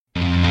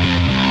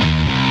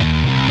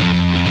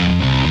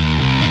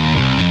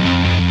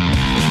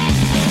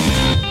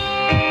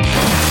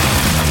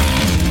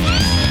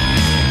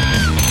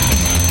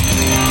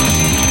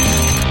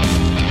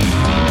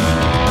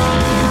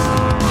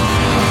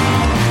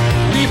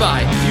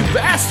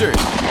bastard!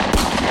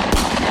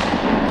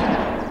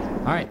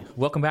 All right,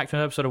 welcome back to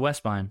another episode of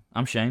Westbine.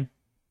 I'm Shane.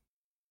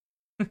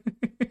 I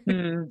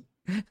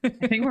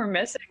think we're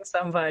missing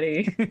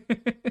somebody.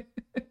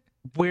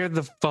 Where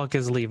the fuck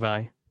is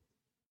Levi?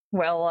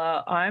 Well,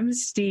 I'm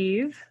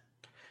Steve.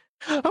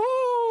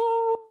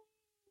 Oh,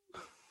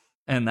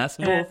 And that's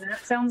And Wolf.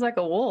 that sounds like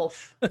a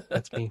wolf.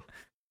 that's me.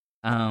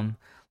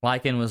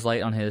 Lycan was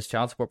late on his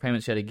child support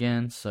payments yet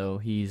again, so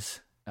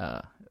he's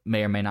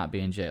may or may not be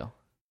in jail.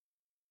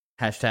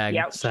 Hashtag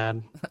Yep.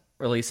 Sad.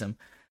 release him.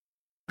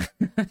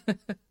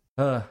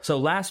 So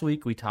last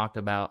week we talked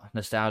about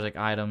nostalgic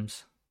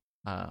items.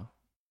 I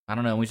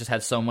don't know, we just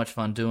had so much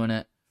fun doing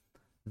it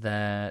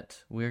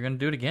that we're going to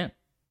do it again.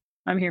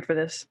 I'm here for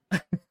this.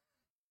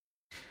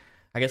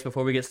 I guess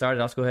before we get started,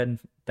 let's go ahead and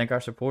thank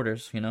our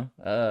supporters,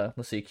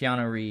 Let's see,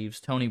 Keanu Reeves,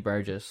 Tony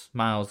Burgess,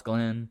 Miles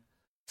Glenn,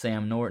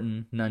 Sam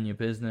Norton, None Your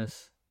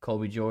Business,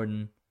 Colby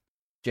Jordan,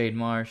 Jade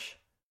Marsh,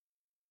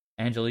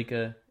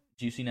 Angelica,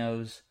 Juicy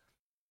Nose,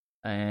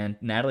 and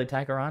Natalie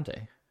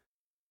Tacarante.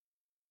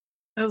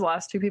 Those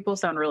last two people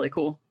sound really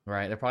cool.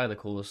 Right, they're probably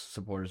the coolest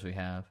supporters we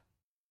have.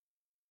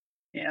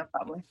 Yeah,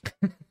 probably.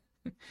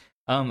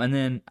 And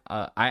then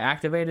I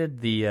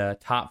activated the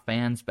top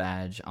fans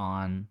badge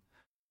on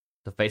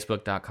the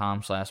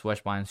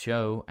facebook.com/Westbine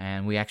show,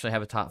 and we actually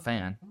have a top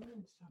fan.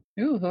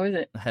 Ooh, who is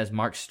it? It has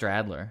Mark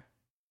Stradler.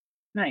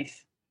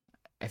 Nice.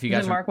 If you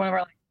Isn't guys Mark one of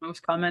our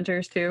most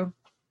commenters too?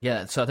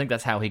 yeah, so I think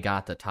that's how he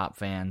got the top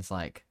fans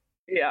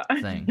Yeah.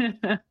 thing.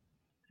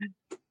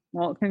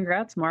 Well,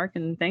 congrats, Mark,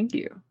 and thank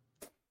you.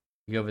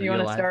 You over You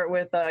want to start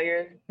with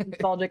your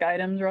nostalgic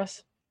items,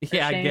 Russ?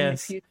 Yeah, I Shane,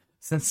 guess if you-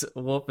 since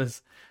Wolf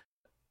is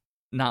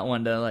not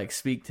one to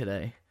speak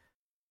today.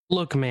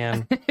 Look,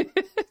 man,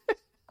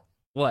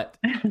 What?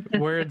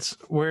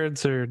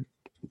 words are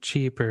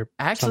cheap or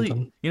Actually,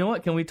 something. you know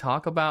what? Can we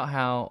talk about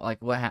how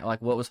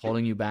what was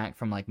holding you back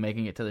from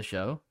making it to the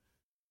show?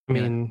 I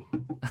mean,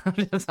 I'm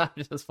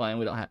just playing.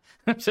 We don't have.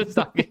 I'm just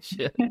talking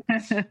shit.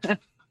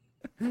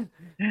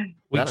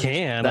 we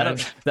can.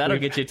 That'll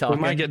get you talking.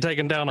 We might get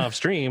taken down off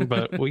stream,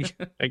 but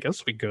I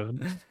guess we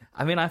could.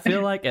 I mean, I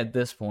feel like at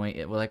this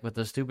point, with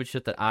the stupid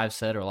shit that I've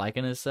said or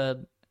Lycan has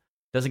said,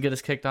 doesn't get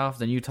us kicked off.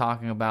 Then you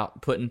talking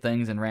about putting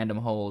things in random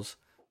holes,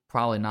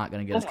 probably not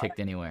going to get us kicked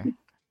anywhere.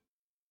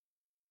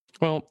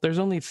 Well, there's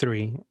only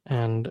 3,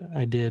 and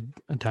I did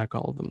attack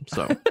all of them,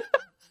 so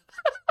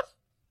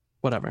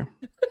whatever.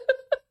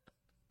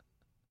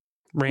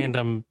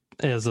 Random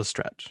is a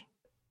stretch,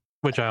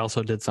 which I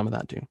also did some of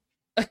that too.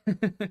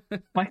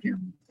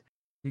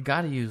 You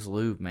got to use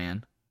lube,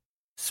 man.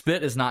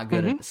 Spit is not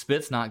good. Mm-hmm.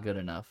 Spit's not good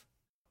enough.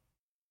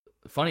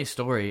 Funny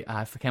story.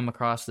 I came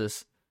across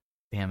this.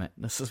 Damn it!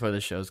 This is where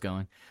this show's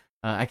going.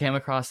 I came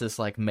across this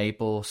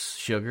maple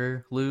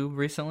sugar lube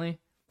recently.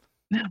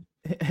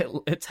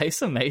 It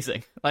tastes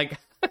amazing.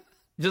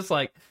 Just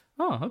oh,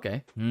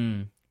 okay.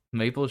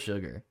 Maple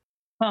sugar.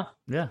 Huh.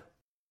 Yeah.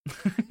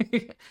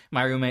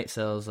 My roommate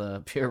sells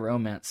Pure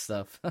Romance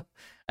stuff,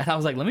 and I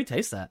was like, "Let me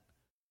taste that."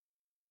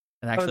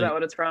 And Is that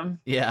what it's from?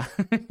 yeah.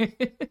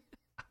 I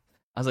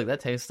was like, "That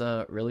tastes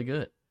really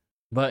good."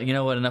 But you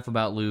know what? Enough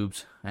about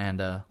lubes and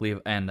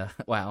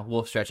wow,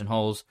 wolf stretching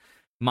holes.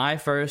 My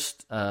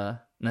first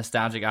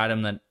nostalgic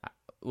item that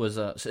was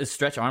is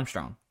Stretch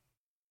Armstrong.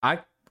 I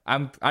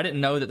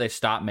didn't know that they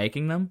stopped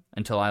making them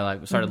until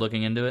I started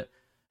looking into it,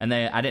 and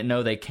I didn't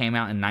know they came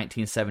out in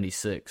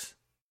 1976.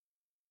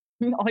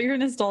 All your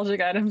nostalgic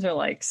items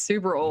are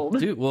super old.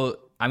 Dude, well,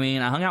 I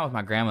mean, I hung out with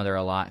my grandmother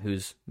a lot,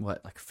 who's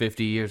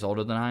 50 years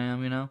older than I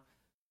am,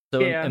 So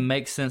Yeah. it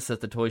makes sense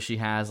that the toys she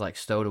has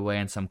stowed away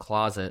in some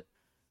closet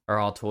are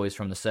all toys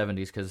from the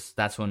 70s, because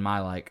that's when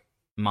my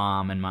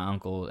mom and my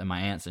uncle and my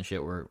aunts and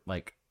shit were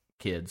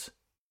kids.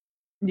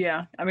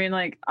 Yeah, I mean,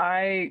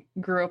 I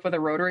grew up with a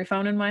rotary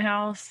phone in my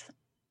house,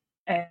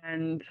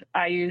 and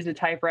I used a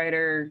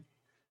typewriter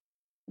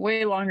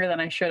way longer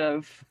than I should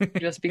have,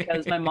 just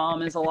because my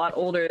mom is a lot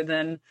older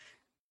than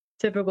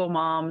typical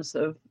moms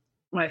of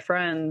my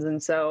friends,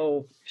 and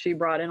so she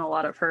brought in a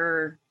lot of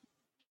her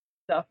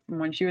stuff from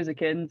when she was a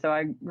kid, and so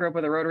I grew up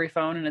with a rotary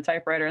phone and a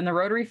typewriter, and the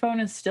rotary phone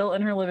is still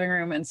in her living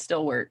room and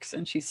still works,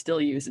 and she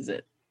still uses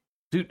it.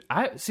 Dude,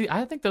 I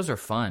think those are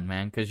fun,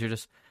 man, because you're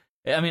just...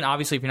 I mean,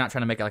 obviously, if you're not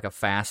trying to make it a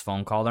fast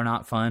phone call, they're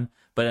not fun.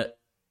 But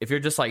if you're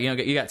just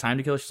you got time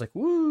to kill, it's just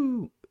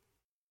woo,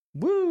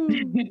 woo,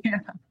 Yeah.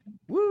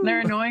 woo.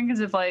 They're annoying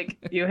because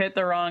if you hit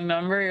the wrong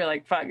number, you're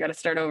like, fuck, gotta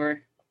start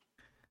over.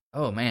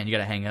 Oh man, you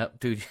gotta hang up,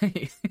 dude.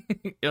 That's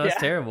Yeah.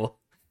 terrible.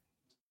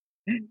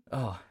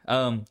 Oh,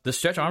 the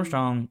Stretch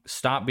Armstrong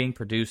stopped being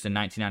produced in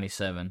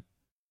 1997.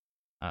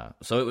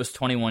 So it was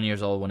 21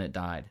 years old when it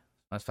died.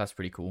 That's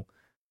pretty cool.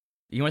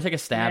 You want to take a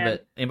stab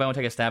at? Anybody want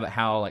to take a stab at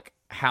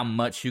how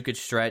much you could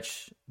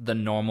stretch the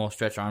normal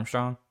Stretch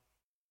Armstrong?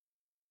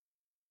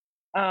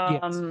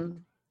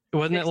 Wasn't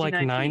it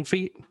 69 9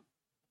 feet?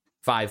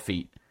 5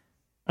 feet.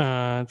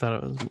 I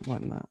thought it was more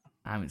than that.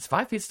 I mean,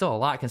 5 feet still a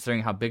lot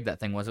considering how big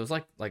that thing was. It was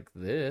like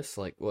this,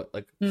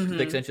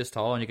 6 inches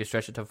tall, and you could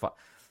stretch it to 4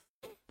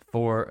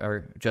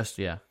 or just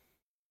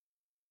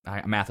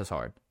math is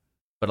hard.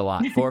 but a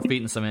lot. 4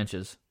 feet and some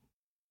inches,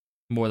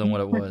 more than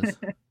what it was,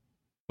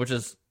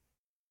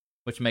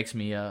 which makes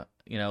me a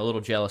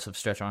little jealous of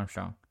Stretch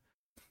Armstrong.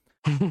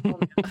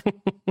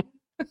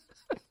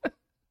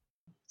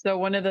 So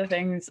one of the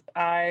things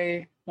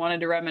I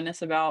wanted to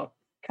reminisce about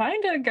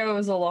kind of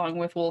goes along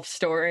with Wolf's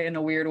story in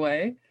a weird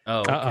way. Oh,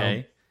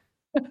 okay.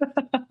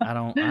 I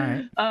don't. All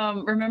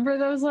right. Remember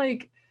those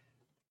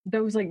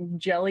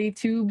jelly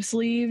tube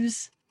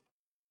sleeves?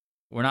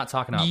 We're not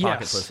talking about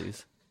pocket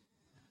pussies.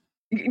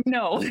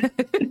 No.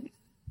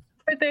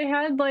 But they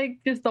had like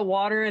just the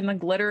water and the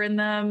glitter in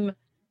them,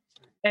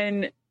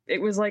 and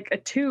it was like a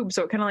tube,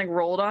 so it kind of like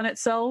rolled on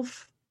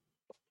itself.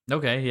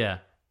 Okay, yeah.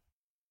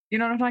 You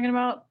know what I'm talking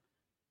about?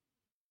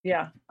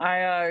 Yeah,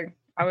 I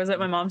was at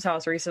my mom's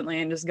house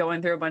recently and just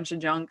going through a bunch of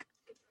junk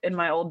in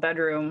my old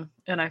bedroom,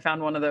 and I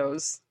found one of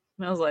those.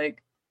 And I was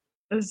like,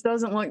 this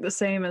doesn't look the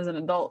same as an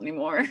adult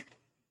anymore.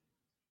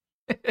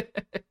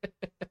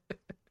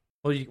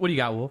 What do you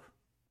got, Wolf?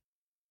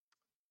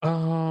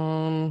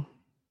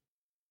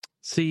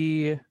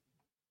 See,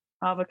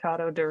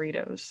 Avocado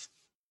Doritos.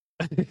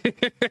 Did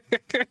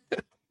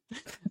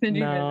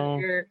you visit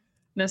your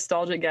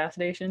nostalgic gas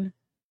station?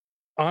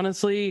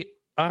 Honestly,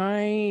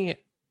 I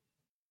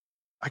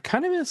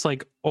kind of miss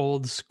like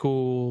old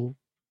school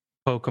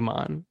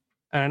Pokemon.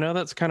 And I know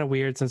that's kind of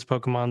weird since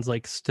Pokemon's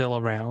like still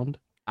around.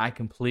 I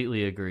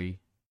completely agree.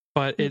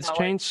 But it's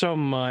changed so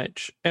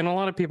much. And a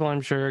lot of people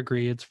I'm sure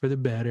agree it's for the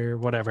better,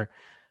 whatever.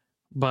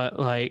 But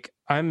like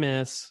I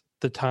miss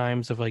the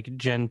times of like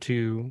Gen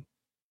 2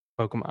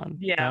 Pokemon.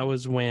 Yeah. That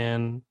was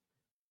when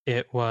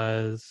it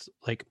was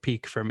like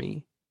peak for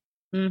me.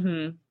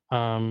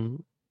 Mm-hmm.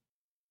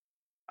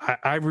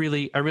 I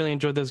really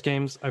enjoyed those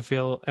games. I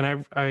feel,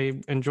 and I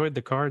enjoyed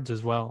the cards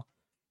as well.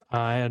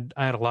 I had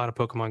a lot of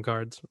Pokemon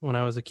cards when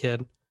I was a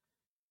kid.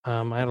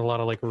 I had a lot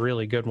of like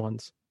really good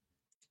ones,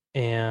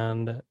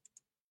 and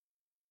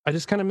I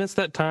just kind of miss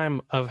that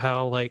time of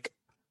how like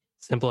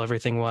simple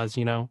everything was.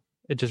 You know,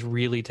 it just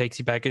really takes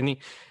you back. And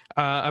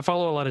I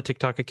follow a lot of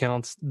TikTok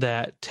accounts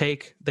that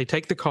take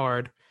the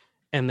card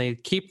and they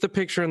keep the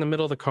picture in the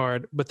middle of the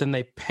card, but then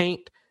they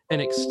paint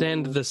and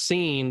extend the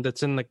scene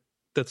that's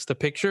the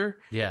picture.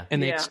 Yeah.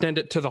 And they extend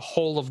it to the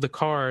whole of the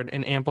card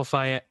and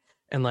amplify it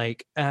and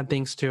like add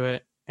things to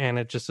it. And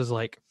it just is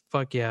like,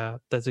 fuck yeah,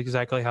 that's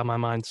exactly how my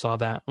mind saw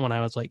that when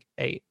I was like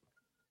 8.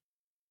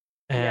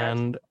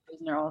 And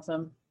they're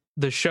awesome.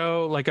 The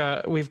show, like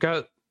we've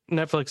got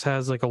Netflix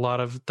has like a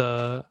lot of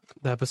the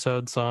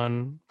episodes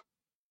on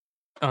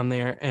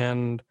there,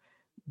 and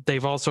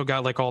they've also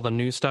got like all the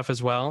new stuff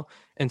as well.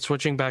 And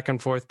switching back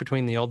and forth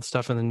between the old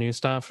stuff and the new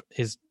stuff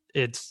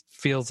it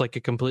feels like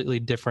a completely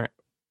different,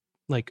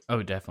 like,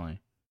 oh,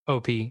 definitely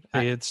OP.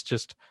 It's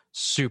just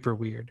super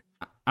weird.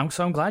 I'm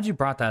glad you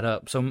brought that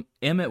up. So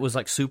Emmett was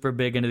like super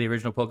big into the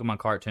original Pokemon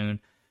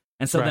cartoon,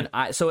 and so then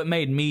it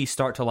made me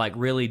start to like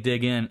really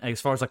dig in as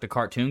far as like the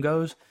cartoon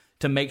goes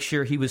to make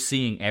sure he was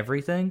seeing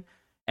everything.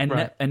 And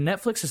and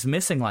Netflix is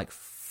missing like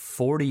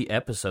 40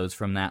 episodes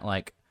from that.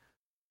 Like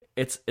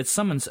it's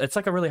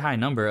like a really high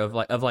number of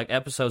like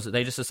episodes that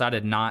they just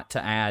decided not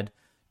to add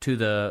to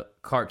the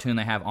cartoon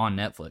they have on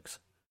Netflix.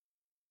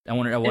 I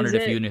wondered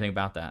if you knew anything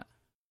about that.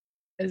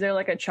 Is there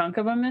like a chunk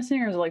of them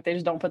missing, or is it like they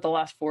just don't put the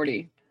last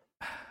 40?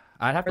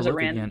 I'd have to look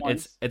again.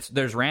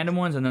 There's random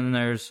ones, and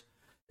then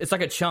it's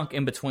like a chunk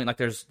in between. Like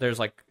there's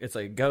like it's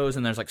like goes,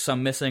 and there's like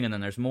some missing, and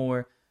then there's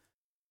more.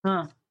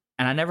 Huh.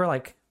 And I never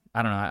like,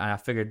 I don't know. I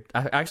figured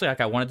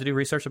I wanted to do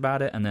research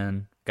about it, and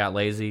then got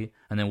lazy,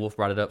 and then Wolf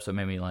brought it up, so it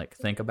made me like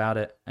think about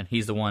it. And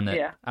he's the one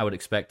that I would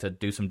expect to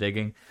do some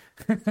digging.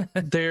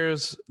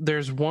 There's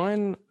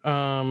one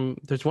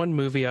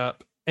movie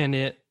up, and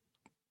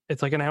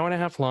it's like an hour and a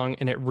half long,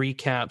 and it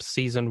recaps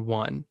season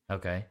 1.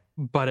 Okay.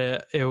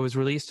 But it was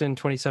released in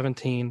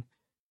 2017,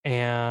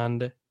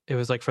 and it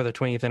was like for the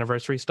 20th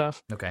anniversary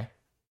stuff. Okay.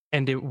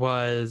 And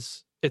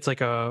it's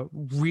like a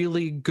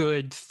really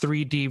good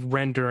 3D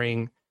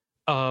rendering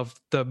of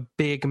the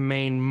big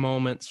main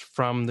moments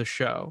from the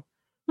show.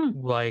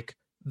 Like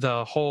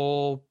the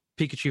whole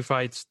Pikachu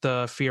fights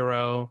the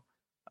Fearow,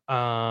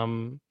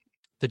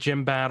 the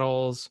gym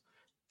battles.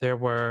 There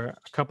were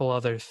a couple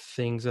other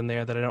things in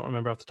there that I don't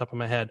remember off the top of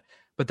my head.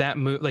 But that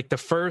like the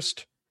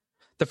first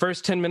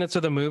 10 minutes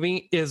of the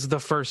movie is the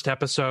first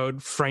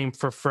episode frame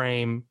for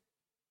frame,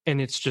 and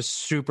it's just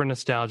super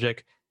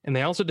nostalgic. And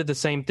they also did the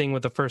same thing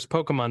with the first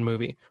Pokemon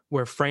movie,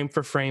 where frame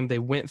for frame they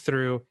went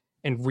through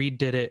and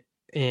redid it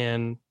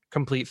in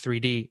complete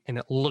 3D, and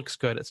it looks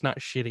good. It's not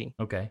shitty.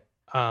 Okay.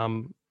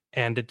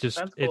 And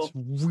it's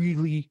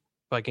really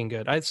fucking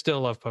good. I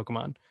still love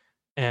Pokemon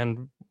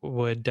and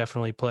would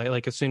definitely play.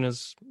 Like as soon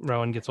as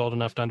Rowan gets old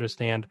enough to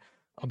understand,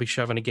 I'll be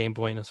shoving a Game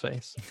Boy in his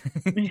face.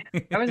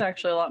 I was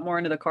actually a lot more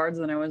into the cards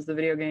than I was the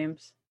video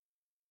games.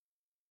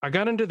 I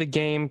got into the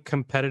game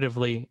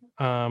competitively,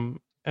 and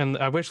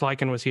I wish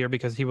Lycan was here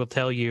because he will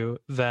tell you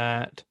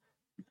that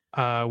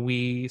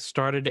we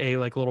started a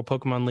like little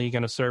Pokemon League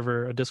on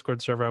a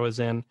Discord server I was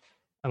in,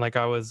 and like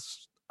I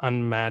was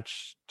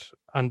unmatched,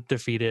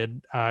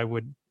 undefeated. I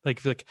would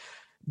like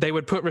they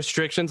would put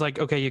restrictions like,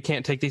 okay, you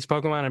can't take these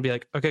Pokemon, and be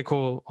like, okay,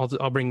 cool,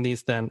 I'll bring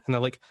these then. And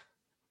they're like,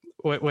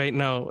 wait,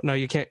 no,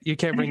 you can't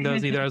bring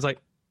those either. I was like,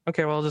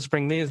 okay, well, I'll just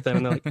bring these then.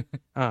 And they're like,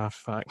 oh,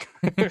 fuck.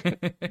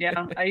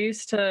 Yeah, I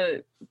used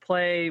to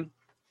play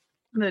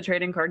the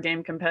trading card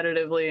game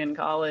competitively in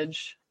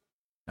college.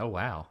 Oh,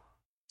 wow.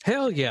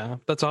 Hell yeah,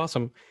 that's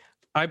awesome.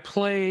 I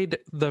played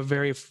the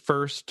very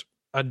first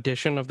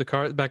edition of the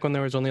card back when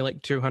there was only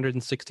like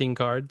 216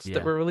 cards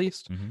that were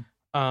released.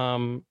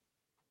 Mm-hmm.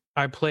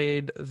 I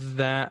played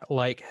that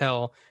like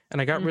hell, and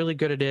I got really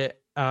good at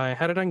it. I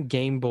had it on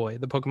Game Boy,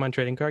 the Pokemon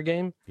trading card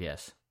game.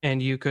 Yes.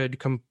 And you could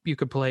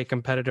play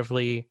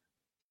competitively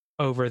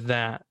over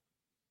that,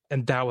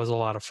 and that was a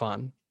lot of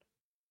fun.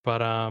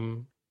 But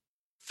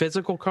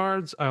physical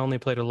cards, I only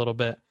played a little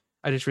bit.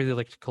 I just really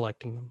liked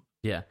collecting them.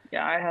 Yeah.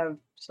 Yeah, I have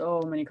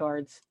so many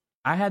cards.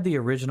 I had the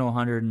original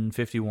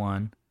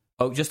 151.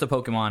 Oh, just the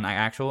Pokemon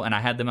actual, and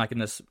I had them like in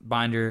this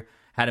binder,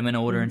 had them in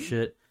order and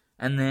shit.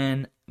 And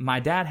then my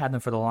dad had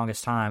them for the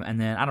longest time, and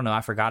then I don't know,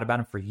 I forgot about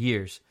them for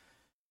years.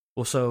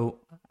 Well, so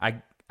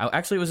I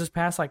actually, it was this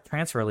past like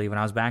transfer leave, and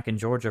I was back in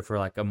Georgia for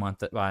like a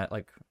month,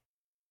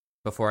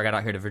 before I got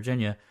out here to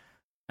Virginia.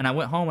 And I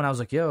went home and I was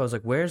like,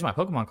 where's my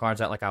Pokemon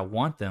cards at? Like, I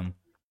want them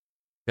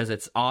because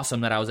it's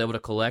awesome that I was able to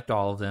collect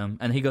all of them.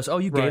 And he goes, oh,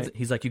 you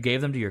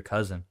gave them to your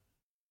cousin.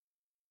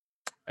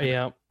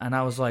 Yeah. And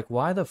I was like,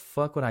 why the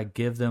fuck would I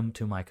give them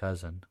to my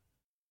cousin?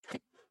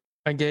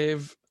 I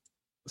gave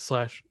them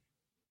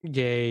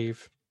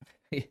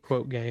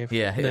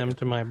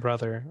to my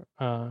brother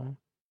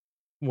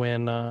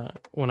when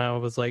I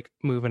was like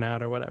moving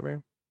out or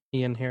whatever.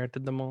 He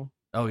inherited them all.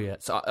 Oh yeah.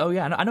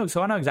 I know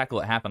exactly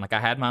what happened. Like,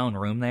 I had my own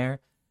room there,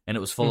 and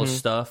it was full of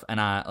stuff, and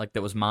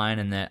that was mine,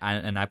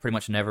 and I pretty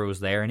much never was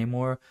there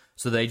anymore.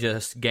 So they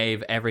just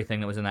gave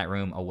everything that was in that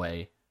room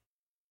away.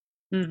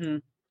 Mm-hmm.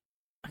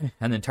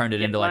 And then turned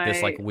it into like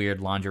this like weird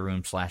laundry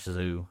room /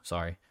 zoo.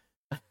 Sorry.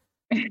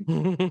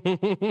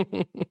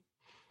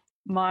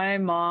 My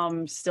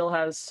mom still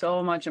has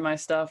so much of my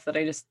stuff that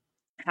I just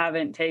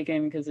haven't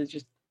taken because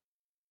it's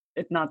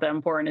not that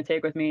important to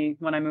take with me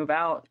when I move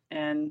out,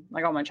 and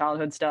like all my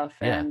childhood stuff.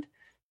 Yeah. And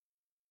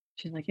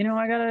she's like,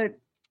 I gotta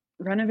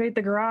renovate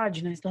the garage,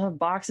 and I still have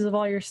boxes of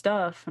all your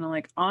stuff. And I'm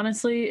like,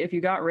 honestly, if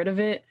you got rid of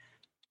it,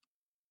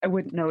 I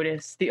wouldn't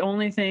notice. The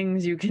only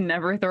things you can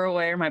never throw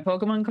away are my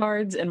Pokemon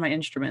cards and my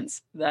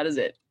instruments. That is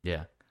it.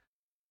 Yeah.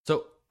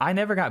 So I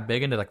never got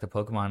big into like the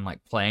Pokemon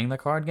like playing the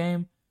card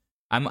game.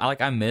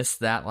 I missed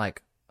that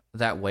like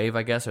that wave,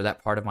 I guess, or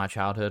that part of my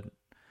childhood.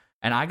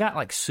 And I got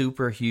like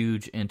super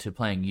huge into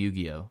playing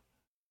Yu-Gi-Oh.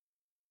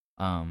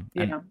 And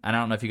I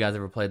don't know if you guys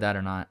ever played that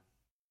or not.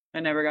 I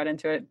never got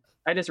into it.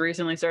 I just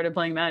recently started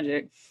playing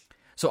Magic.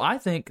 So I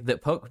think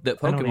that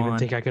Pokemon... I don't even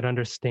think I could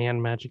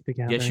understand Magic the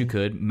Gathering. Yes, you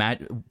could.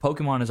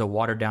 Pokemon is a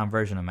watered-down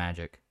version of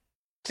Magic.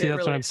 See,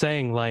 that's what I'm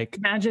saying. Like,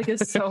 Magic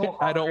is so hard.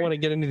 I don't want to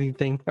get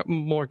anything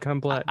more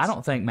complex. I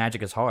don't think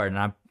Magic is hard, and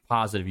I'm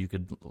positive you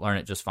could learn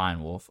it just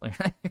fine, Wolf.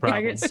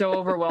 I get so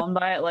overwhelmed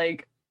by it.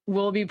 Like,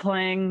 we'll be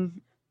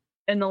playing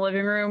in the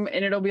living room,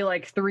 and it'll be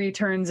like 3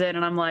 turns in,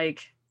 and I'm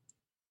like,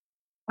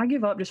 I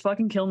give up. Just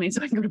fucking kill me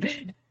so I can go to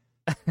bed.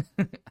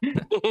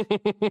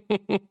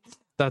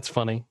 That's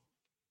funny.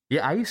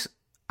 Yeah, I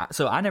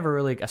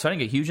didn't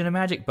get huge into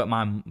Magic, but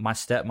my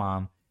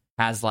stepmom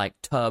has like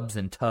tubs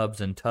and tubs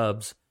and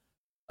tubs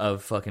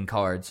of fucking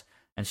cards,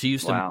 and she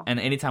used to. And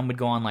anytime we'd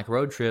go on like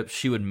road trips,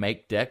 she would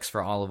make decks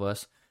for all of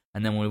us.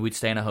 And then when we'd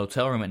stay in a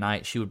hotel room at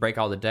night, she would break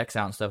all the decks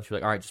out and stuff. She'd be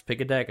like, "All right, just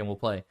pick a deck and we'll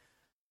play."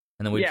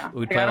 And then we'd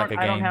play like a game.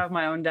 I don't have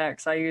my own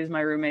decks. I use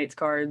my roommate's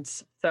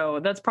cards, so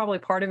that's probably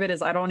part of it.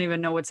 Is I don't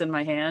even know what's in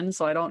my hand,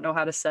 so I don't know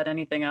how to set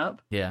anything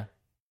up. Yeah.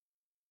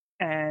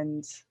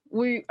 And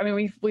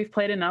we've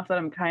played enough that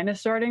I'm kind of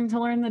starting to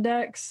learn the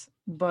decks,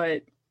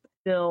 but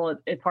still,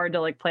 it's hard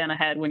to like plan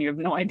ahead when you have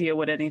no idea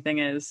what anything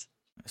is.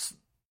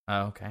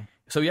 Oh, okay.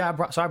 So yeah, I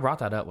brought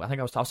that up. I think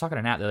I was talking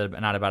to Nat the other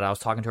night about it. I was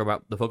talking to her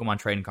about the Pokemon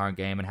trading card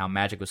game and how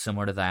Magic was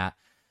similar to that,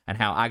 and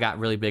how I got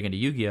really big into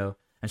Yu-Gi-Oh.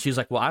 And she's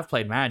like, "Well, I've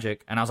played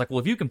Magic," and I was like, "Well,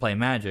 if you can play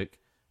Magic,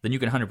 then you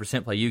can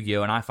 100% play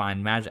Yu-Gi-Oh." And I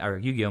find Magic or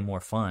Yu-Gi-Oh more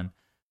fun.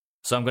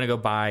 So I'm gonna go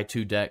buy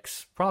 2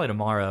 decks probably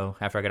tomorrow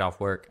after I get off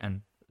work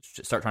and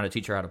start trying to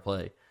teach her how to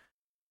play.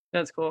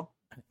 That's cool.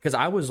 Because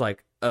I was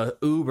like a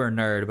uber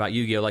nerd about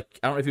Yu-Gi-Oh. Like,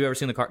 I don't know if you've ever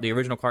seen the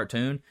original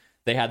cartoon.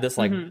 They had this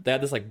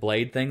like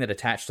blade thing that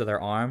attached to their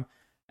arm,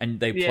 and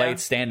they played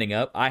standing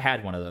up. I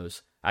had one of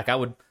those. Like, I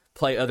would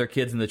play other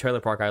kids in the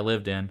trailer park I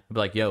lived in. I'd be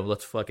like, "Yo,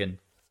 let's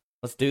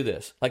do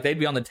this." Like, they'd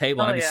be on the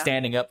table and I'd be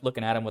standing up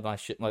looking at them with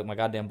my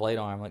goddamn blade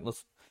arm. Like,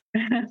 let's.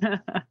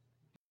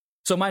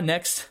 So my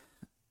next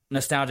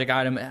nostalgic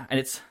item,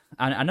 and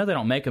I know they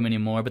don't make them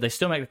anymore, but they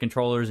still make the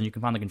controllers, and you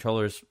can find the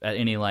controllers at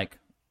any like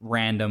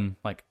random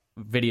like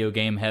video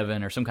game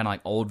heaven or some kind of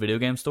like old video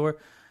game store.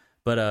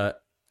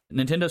 But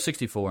Nintendo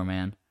 64,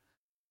 man,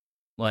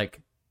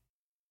 like,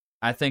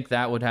 I think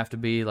that would have to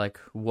be like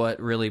what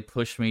really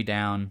pushed me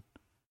down.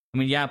 I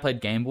mean, yeah, I played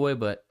Game Boy,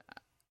 but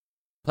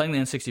playing the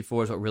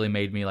N64 is what really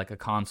made me like a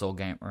console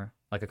gamer.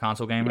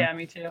 Yeah,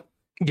 me too.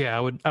 Yeah,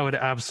 I would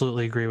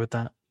absolutely agree with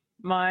that.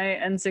 My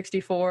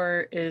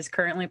N64 is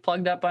currently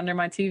plugged up under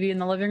my TV in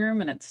the living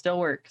room, and it still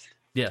works.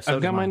 Yeah, so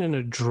I've got mine in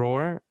a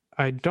drawer.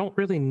 I don't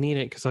really need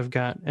it because I've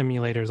got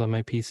emulators on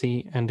my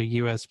PC and a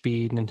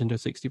USB Nintendo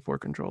 64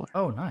 controller.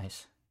 Oh,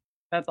 nice.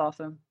 That's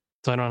awesome.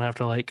 So I don't have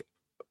to like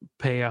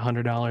pay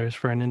 $100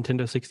 for a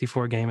Nintendo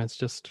 64 game. It's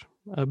just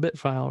a bit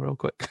file real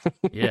quick.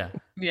 Yeah.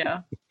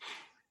 Yeah.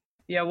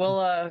 Yeah,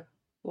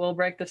 we'll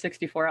break the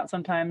 64 out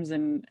sometimes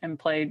and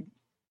play.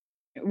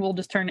 We'll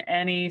just turn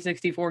any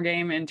 64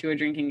 game into a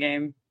drinking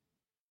game.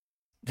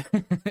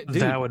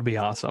 That would be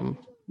awesome.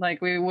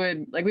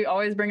 We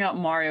always bring out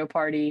Mario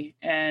Party,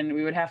 and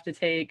we would have to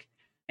take,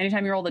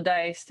 anytime you roll the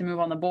dice to move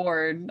on the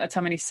board, that's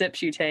how many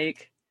sips you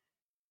take.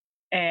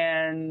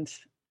 And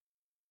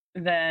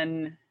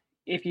then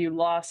if you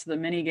lost the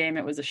mini game,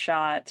 it was a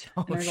shot.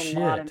 Oh, and there's shit. a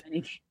lot of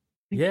mini games.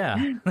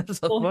 Yeah, there's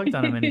a fuck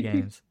ton of mini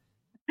games.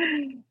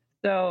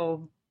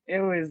 So it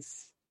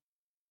was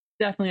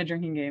definitely a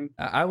drinking game.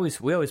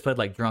 We always played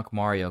like drunk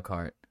Mario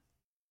Kart.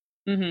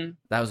 Mm-hmm.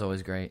 That was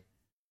always great.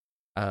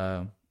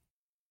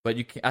 But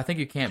I think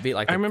you can't beat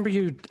like. I remember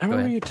you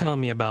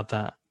telling me about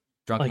that.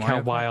 Drunk like Mario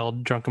how Kart?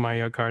 wild Drunk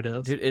Mario Kart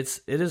is. Dude,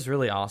 it is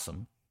really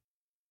awesome.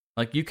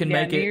 Like you can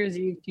Yeah, make New it. Year's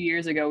Eve 2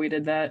 years ago we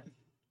did that.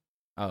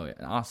 Oh yeah,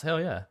 awesome. Hell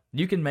yeah!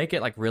 You can make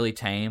it like really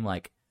tame.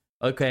 Like,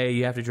 okay,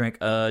 you have to drink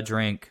a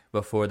drink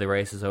before the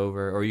race is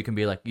over, or you can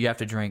be like, you have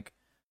to drink.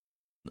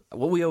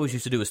 What we always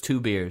used to do is 2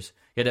 beers.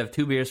 You had to have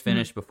 2 beers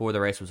finished before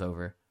the race was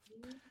over,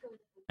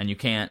 and you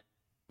can't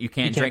drink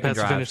pass and the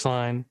drive. finish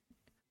line.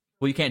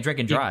 Well, you can't drink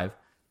and drive.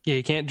 Yeah,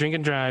 you can't drink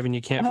and drive, and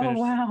you can't Oh, finish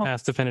wow.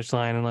 past the finish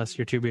line unless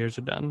your 2 beers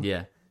are done.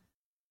 Yeah.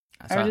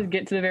 I would just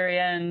get to the very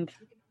end,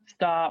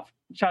 stop,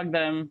 chug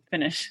them,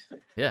 finish.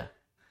 Yeah.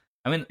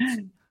 I mean,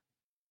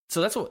 so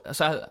that's what.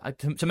 So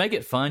to make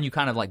it fun, you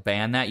kind of like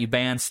ban that. You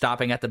ban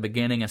stopping at the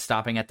beginning and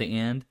stopping at the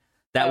end.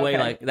 That way,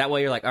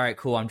 you're like, all right,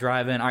 cool. I'm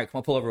driving. All right, come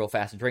on, pull over real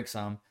fast and drink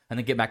some, and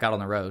then get back out on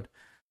the road.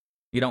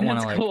 You don't want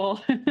to like,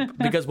 cool.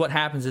 because what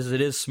happens is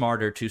it is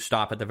smarter to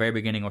stop at the very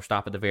beginning or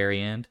stop at the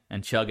very end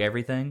and chug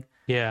everything.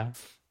 Yeah.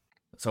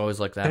 It's always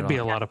like that. That'd be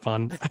a lot of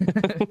fun.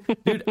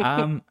 Dude,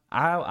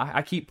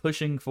 I keep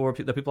pushing for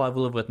the people I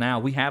live with now.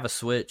 We have a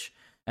Switch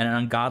and an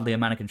ungodly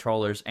amount of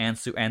controllers and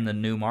the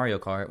new Mario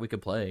Kart we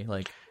could play.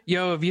 Like,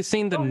 Yo, have you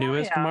seen the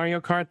newest yeah.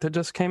 Mario Kart that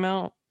just came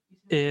out?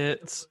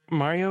 It's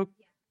Mario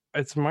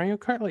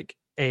Kart like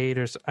 8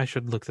 or I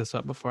should look this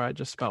up before I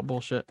just spout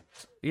bullshit.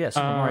 yeah,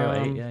 Super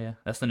Mario 8. Yeah,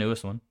 that's the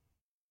newest one.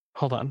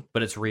 Hold on.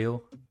 But it's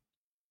real.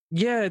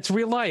 Yeah, it's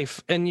real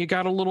life, and you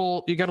got a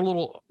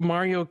little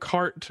Mario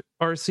Kart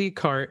RC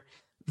kart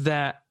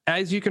that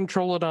as you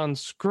control it on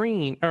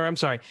screen, or I'm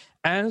sorry,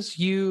 as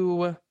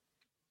you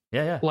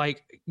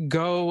like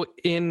go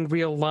in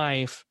real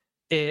life,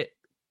 it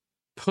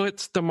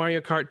puts the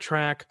Mario Kart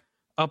track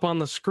up on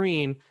the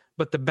screen,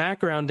 but the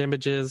background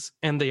images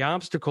and the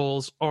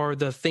obstacles are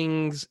the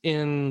things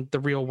in the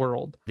real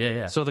world.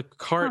 Yeah. So the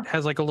cart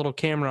has like a little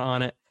camera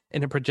on it,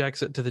 and it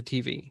projects it to the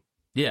TV.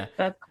 Yeah,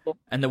 That's cool.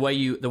 and the way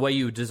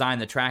you design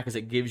the track is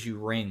it gives you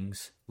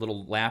rings,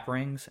 little lap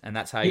rings, and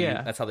that's how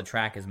that's how the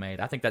track is made.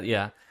 I think that's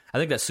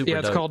super. Yeah,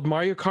 it's dope. called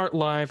Mario Kart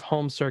Live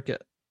Home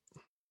Circuit.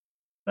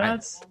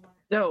 That's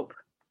dope.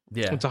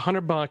 Yeah, It's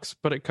 $100,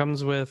 but it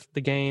comes with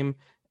the game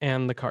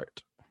and the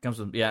cart. comes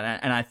with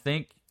and I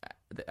think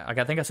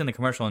I seen the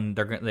commercial and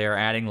they're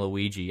adding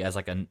Luigi as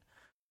like a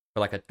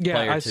player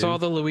I too. saw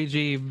the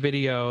Luigi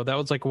video. That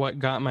was like what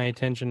got my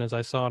attention as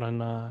I saw it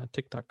on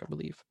TikTok, I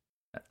believe.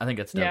 I think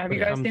it's dope. Yeah, have you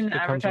guys seen the it comes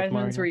with advertisements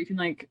Mario. where you can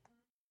like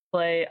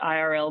play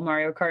IRL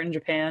Mario Kart in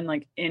Japan,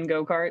 like in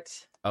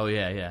go-karts? Oh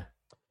yeah.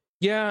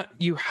 Yeah,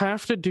 you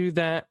have to do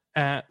that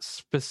at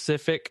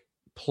specific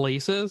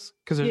places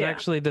because there's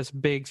actually this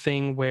big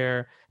thing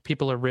where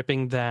people are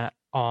ripping that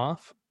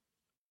off,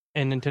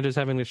 and Nintendo's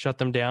having to shut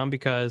them down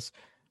because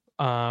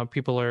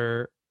people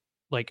are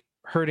like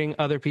hurting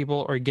other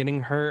people or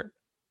getting hurt,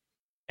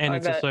 and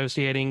it's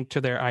associating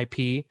to their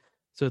IP.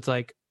 So it's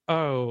like,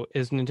 oh,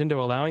 is Nintendo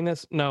allowing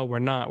this? No, we're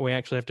not. We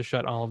actually have to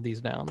shut all of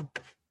these down.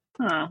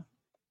 Huh.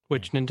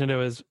 Which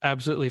Nintendo is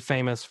absolutely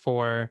famous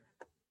for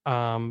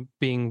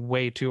being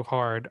way too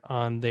hard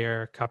on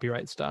their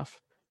copyright stuff.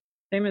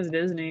 Same as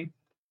Disney.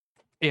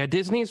 Yeah,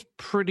 Disney's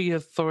pretty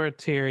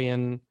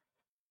authoritarian,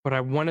 but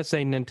I want to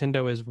say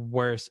Nintendo is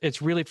worse.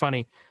 It's really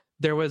funny.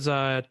 There was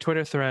a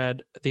Twitter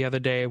thread the other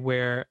day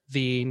where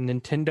the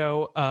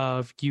Nintendo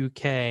of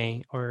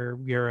UK or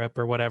Europe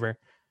or whatever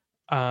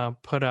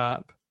put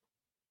up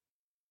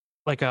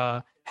like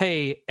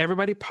hey,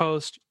 everybody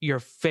post your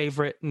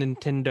favorite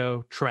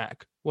Nintendo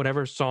track,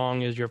 whatever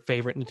song is your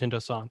favorite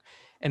Nintendo song.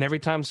 And every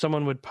time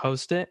someone would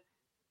post it,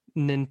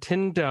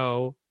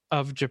 Nintendo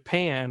of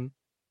Japan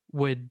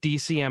would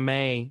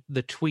DCMA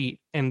the tweet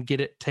and get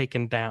it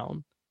taken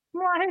down.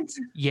 What?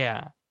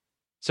 Yeah.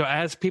 So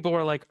as people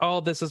were like,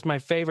 oh, this is my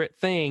favorite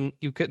thing,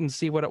 you couldn't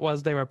see what it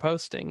was they were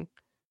posting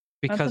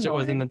because it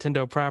was a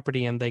Nintendo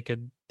property and they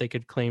could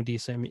claim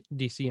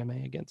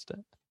DCMA against it.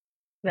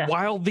 Yeah.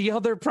 While the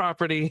other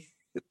property,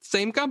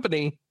 same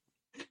company,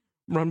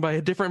 run by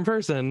a different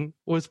person,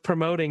 was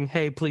promoting,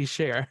 hey, please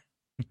share.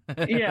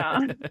 Yeah.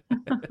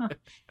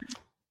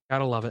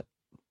 Gotta love it.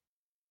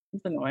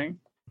 It's annoying.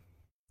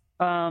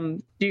 Do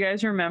you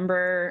guys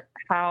remember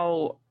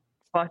how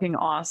fucking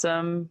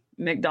awesome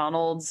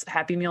McDonald's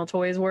Happy Meal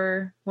toys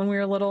were when we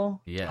were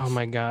little? Yes. Oh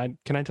my God.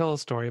 Can I tell a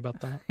story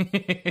about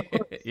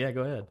that? Yeah,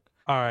 go ahead.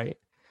 All right.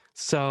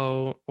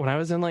 So when I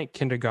was in like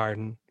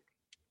kindergarten,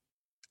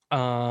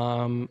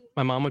 my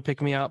mom would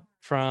pick me up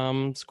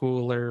from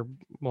school or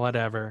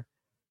whatever.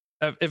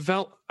 It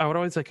felt I would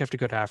always like have to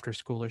go to after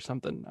school or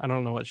something. I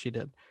don't know what she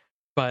did,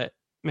 but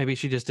maybe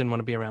she just didn't want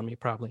to be around me.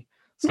 Probably.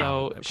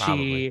 So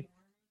Probably.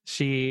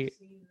 she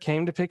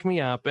came to pick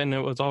me up, and it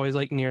was always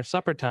like near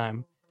supper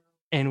time,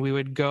 and we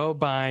would go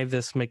by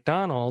this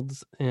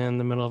McDonald's in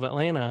the middle of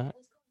Atlanta,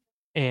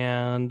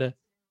 and it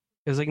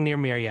was like near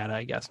Marietta,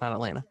 I guess, not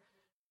Atlanta.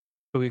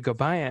 But we'd go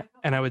by it,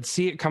 and I would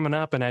see it coming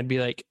up, and I'd be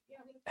like,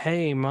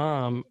 "Hey,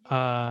 Mom,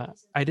 I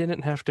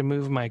didn't have to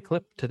move my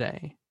clip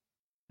today.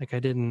 Like I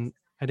didn't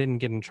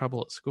get in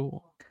trouble at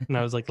school." And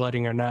I was like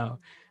letting her know,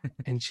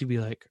 and she'd be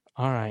like,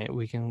 "All right,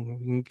 we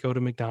can go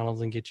to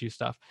McDonald's and get you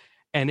stuff."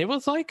 And it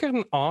was like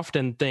an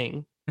often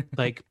thing.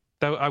 Like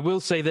I will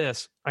say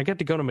this, I got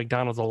to go to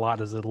McDonald's a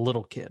lot as a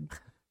little kid.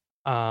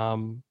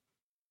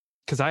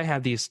 Because I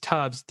had these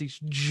tubs, these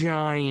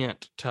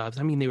giant tubs.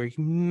 I mean, they were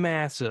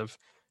massive,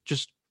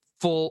 just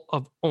full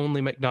of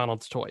only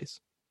McDonald's toys.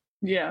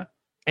 Yeah.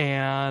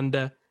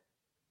 And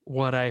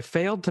what I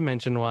failed to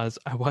mention was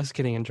I was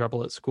getting in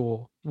trouble at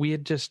school. We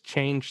had just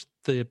changed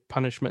the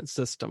punishment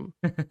system.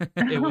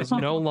 It was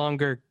no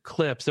longer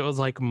clips. It was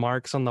like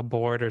marks on the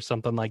board or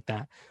something like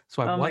that.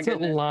 So I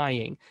wasn't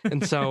lying.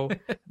 And so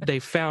they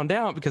found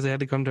out because they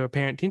had to come to a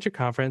parent-teacher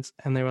conference,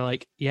 and they were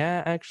like,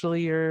 "Yeah,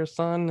 actually, your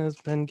son has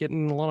been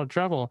getting in a lot of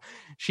trouble."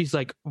 She's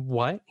like,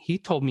 "What? He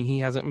told me he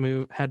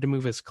hasn't had to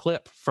move his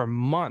clip for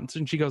months."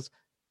 And she goes,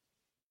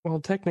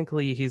 "Well,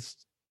 technically,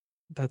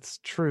 that's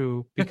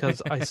true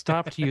because I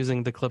stopped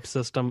using the clip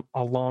system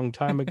a long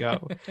time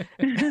ago."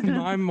 And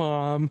my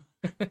mom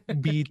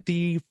beat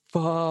the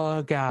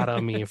fuck out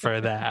of me for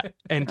that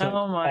and took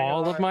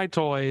all of my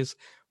toys,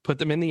 put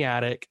them in the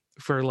attic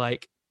for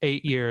like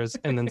 8 years,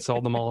 and then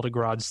sold them all at a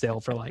garage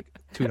sale for like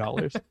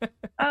 $2.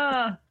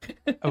 I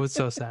was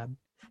so sad.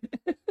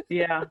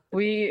 Yeah.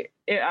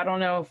 I don't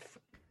know if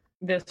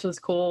this was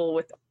cool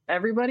with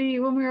everybody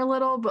when we were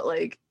little, but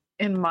like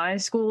in my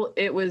school,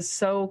 it was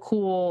so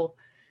cool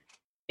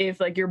if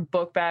like your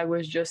book bag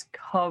was just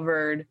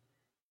covered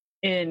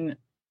in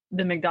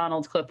the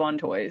McDonald's clip-on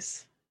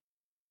toys.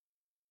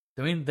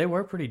 I mean, they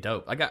were pretty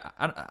dope. I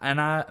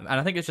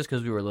think it's just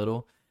because we were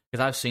little.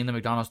 Because I've seen the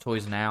McDonald's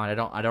toys now,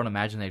 and I don't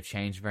imagine they've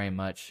changed very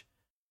much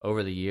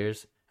over the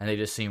years, and they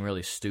just seem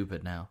really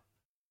stupid now.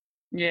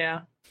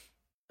 Yeah.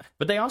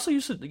 But they also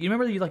used to. You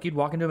remember you'd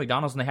walk into a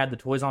McDonald's and they had the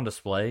toys on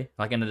display,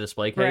 like in a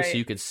display case, so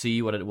you could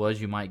see what it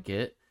was you might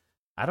get.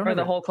 Or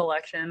the whole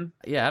collection.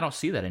 Yeah, I don't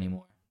see that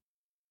anymore.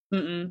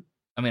 Mm-mm.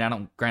 I mean, I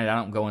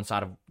don't go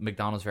inside of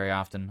McDonald's very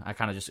often. I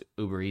kind of just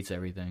Uber Eats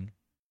everything.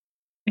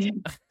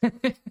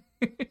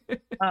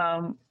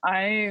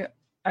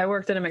 I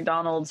worked at a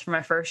McDonald's for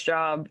my first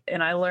job,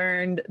 and I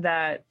learned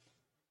that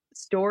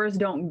stores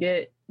don't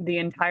get the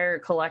entire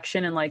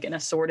collection in like an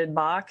assorted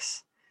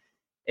box.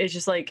 It's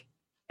just like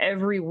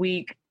every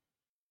week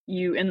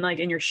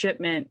in your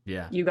shipment,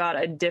 you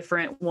got a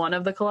different one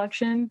of the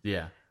collection.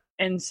 Yeah.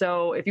 And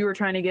so if you were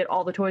trying to get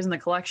all the toys in the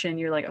collection,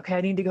 you're like, okay,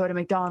 I need to go to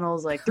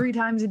McDonald's like 3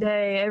 times a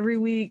day, every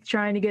week,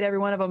 trying to get every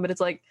one of them. But it's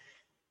like,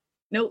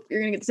 nope, you're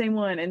going to get the same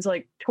one. And it's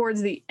like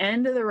towards the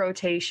end of the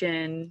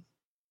rotation,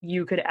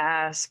 you could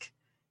ask,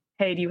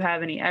 hey, do you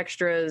have any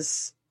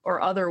extras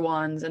or other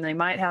ones? And they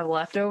might have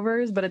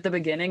leftovers. But at the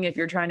beginning, if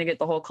you're trying to get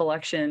the whole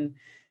collection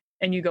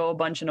and you go a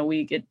bunch in a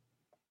week, it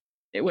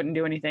wouldn't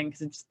do anything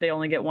because they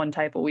only get one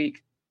type a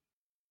week.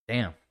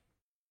 Damn.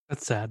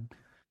 That's sad.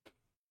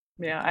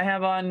 Yeah, I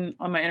have on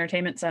my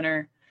entertainment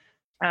center.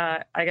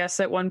 I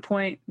guess at one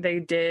point they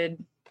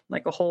did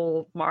like a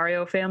whole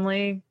Mario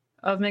family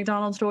of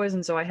McDonald's toys,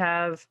 and so I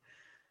have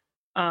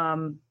a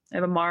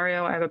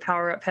Mario, I have a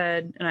Power-Up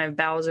head, and I have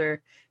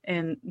Bowser.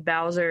 And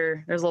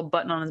Bowser, there's a little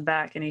button on his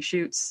back, and he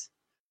shoots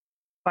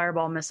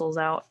fireball missiles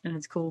out, and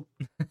it's cool.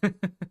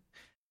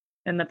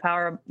 And the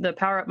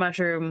Power-Up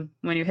mushroom,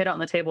 when you hit it on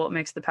the table, it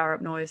makes the Power-Up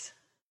noise.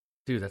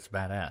 Dude, that's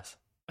badass.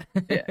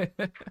 Yeah.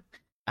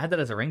 I had that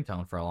as a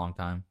ringtone for a long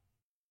time.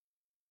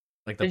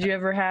 Like, did you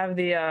ever have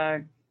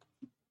the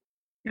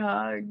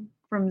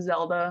from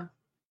Zelda?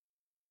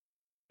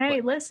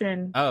 Hey, what?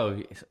 Listen.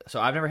 Oh,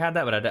 so I've never had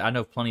that, but I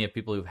know plenty of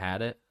people who've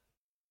had it.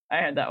 I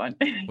had that one.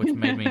 Which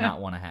made me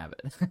not want to have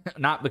it.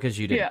 Not because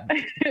you didn't.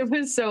 Yeah, it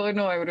was so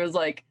annoying, but it was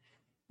like,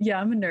 yeah,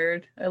 I'm a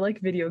nerd. I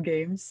like video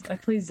games. I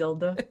play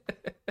Zelda.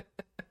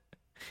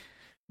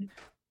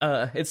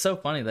 It's so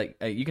funny. Like,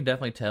 you can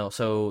definitely tell.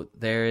 So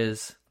there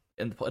is,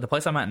 in the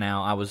place I'm at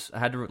now, I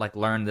had to like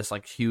learn this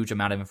like huge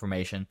amount of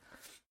information.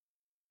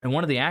 And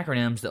one of the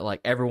acronyms that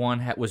like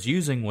everyone was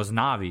using was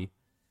Navi,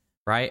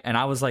 right? And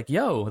I was like,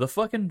 yo,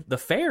 the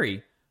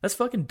fairy, that's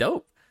fucking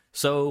dope.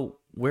 So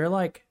we're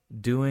like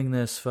doing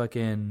this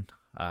fucking,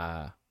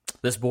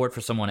 this board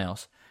for someone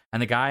else.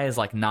 and the guy is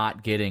like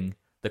not getting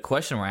the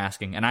question we're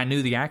asking, and I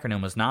knew the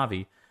acronym was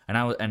Navi,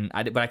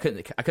 but I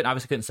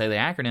couldn't say the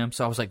acronym,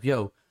 so I was like,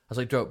 bro,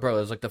 it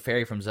was like the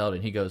fairy from Zelda,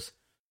 and he goes,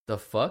 the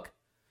fuck?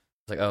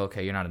 I was like, oh,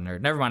 okay, you're not a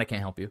nerd. Never mind, I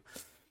can't help you.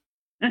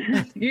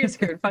 You're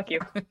screwed. Fuck you.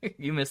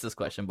 You missed this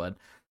question, bud.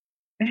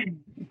 All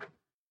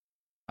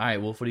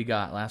right, Wolf, what do you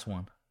got? Last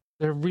one.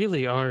 There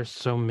really are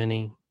so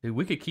many. Dude,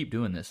 we could keep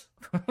doing this.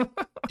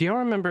 Do y'all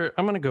remember?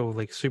 I'm gonna go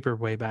like super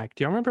way back.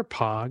 Do y'all remember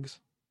Pogs?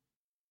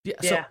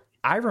 Yeah. So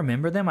I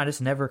remember them. I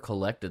just never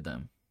collected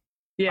them.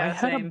 Yeah, I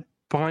had same. a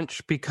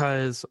bunch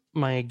because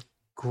my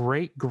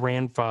great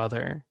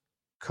grandfather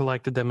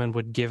collected them and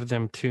would give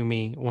them to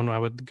me when I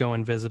would go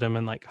and visit him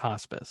in like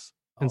hospice.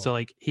 And so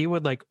like he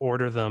would like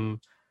order them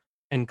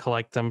and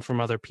collect them from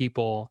other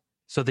people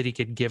so that he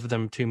could give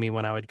them to me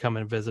when I would come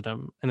and visit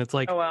him. And it's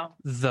like Oh wow.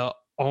 the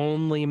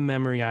only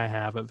memory I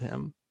have of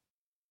him.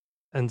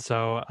 And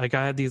so like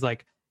I had these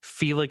like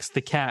Felix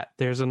the Cat.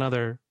 There's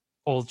another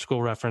old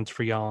school reference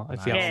for y'all.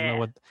 If y'all know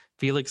what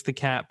Felix the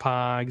Cat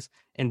Pogs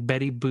and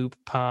Betty Boop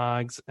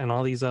Pogs and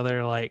all these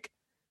other like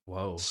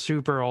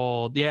super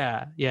old.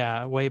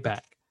 Yeah, way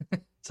back.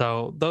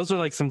 So those are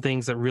like some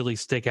things that really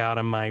stick out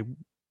in my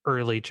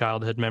early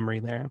childhood memory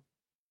there.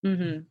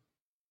 Mm-hmm.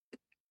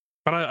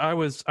 But I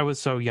was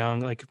so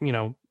young, like, you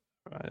know,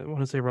 I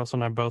want to say Russell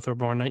and I both were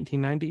born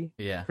 1990.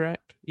 Yeah.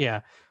 Correct?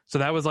 Yeah. So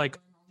that was like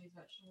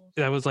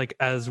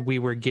as we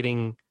were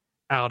getting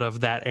out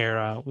of that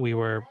era, we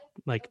were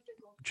like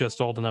just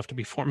old enough to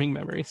be forming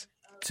memories.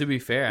 To be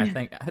fair,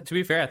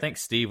 I think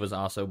Steve was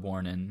also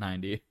born in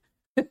 90.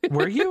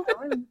 Were you?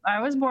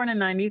 I was born in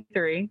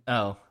 93.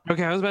 Oh.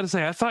 Okay, I was about to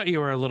say I thought you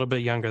were a little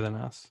bit younger than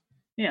us.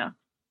 Yeah.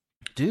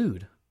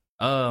 Dude.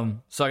 So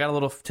I got a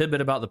little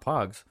tidbit about the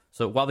Pogs.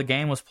 So while the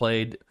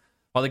gameplay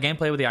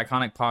with the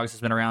iconic Pogs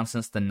has been around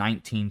since the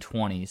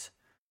 1920s,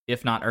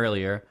 if not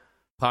earlier,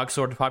 Pogs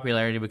soared to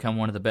popularity to become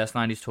one of the best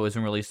 90s toys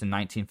when released in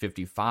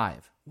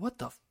 1955. What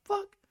the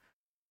fuck?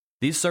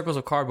 These circles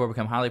of cardboard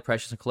become highly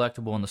precious and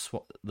collectible in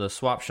the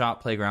swap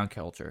shop playground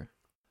culture.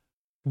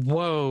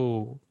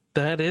 Whoa,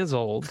 that is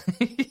old.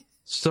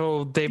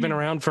 So they've been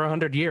around for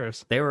 100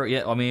 years. They were,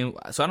 yeah, I mean,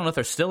 so I don't know if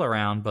they're still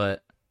around,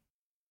 but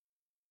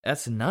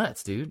that's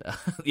nuts, dude.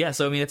 Yeah,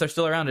 so I mean, if they're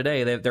still around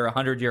today, they're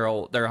 100 years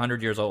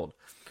old.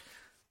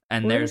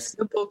 And What a there's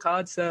simple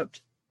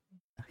concept.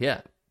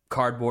 Yeah,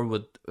 cardboard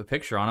with a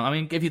picture on them. I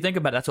mean, if you think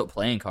about it, that's what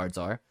playing cards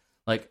are.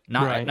 Like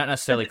not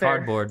necessarily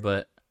cardboard,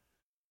 but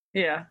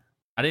yeah.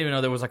 I didn't even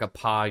know there was like a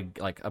pog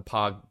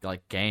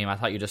game. I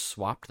thought you just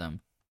swapped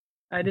them.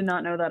 I did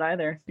not know that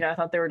either. Yeah, I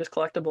thought they were just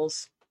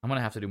collectibles. I'm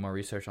gonna have to do more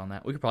research on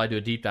that. We could probably do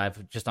a deep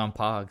dive just on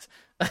pogs.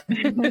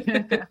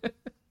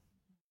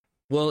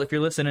 Well, if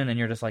you're listening and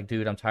you're just like,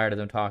 dude, I'm tired of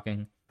them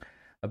talking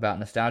about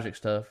nostalgic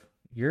stuff,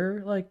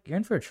 you're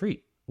in for a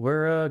treat.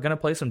 We're gonna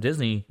play some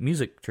Disney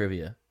music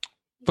trivia.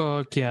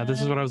 Fuck yeah,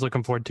 this is what I was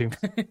looking forward to.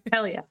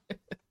 Hell yeah.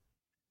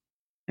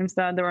 I'm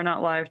sad that we're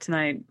not live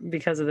tonight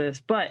because of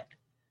this, but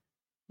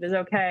it is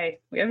okay.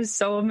 We have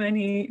so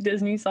many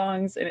Disney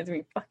songs and it's gonna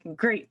be fucking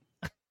great.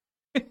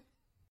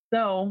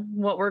 So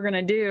what we're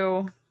gonna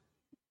do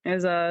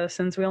is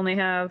since we only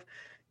have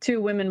 2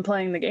 women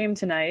playing the game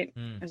tonight,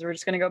 is we're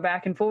just gonna go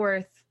back and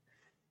forth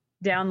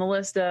down the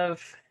list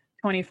of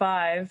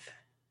 25,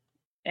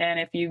 and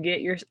if you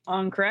get your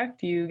song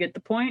correct, you get the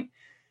point.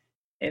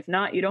 If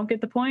not, you don't get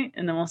the point,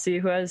 and then we'll see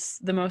who has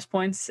the most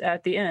points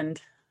at the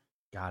end.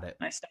 Got it.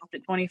 I stopped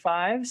at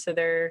 25, so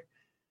there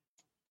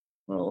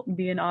will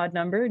be an odd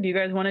number. Do you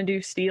guys want to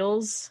do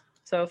steals?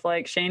 So if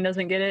like Shane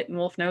doesn't get it and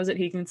Wolf knows it,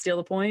 he can steal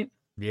the point.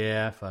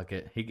 Yeah, fuck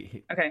it.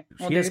 Okay,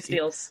 we'll do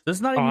steals. This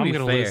is not even I'm be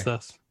gonna fair. lose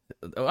this.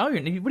 Oh,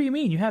 what do you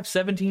mean? You have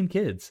 17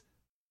 kids.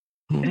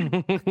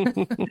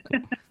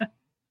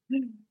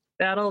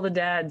 Battle of the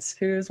Dads.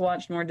 Who's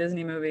watched more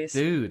Disney movies?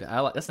 Dude,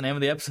 that's the name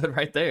of the episode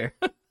right there.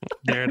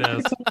 There it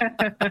is.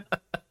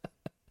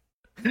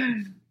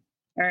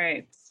 All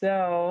right,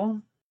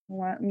 so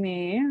let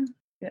me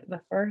get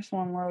the first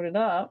one loaded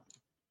up.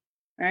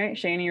 All right,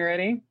 Shane, you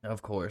ready?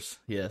 Of course,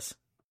 yes.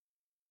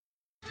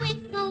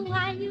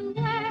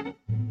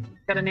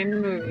 Gotta name the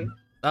movie.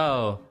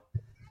 Oh,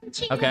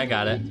 okay, I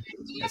got it.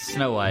 It's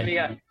Snow What White. do you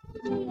got?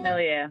 Hell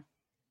yeah.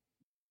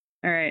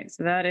 All right,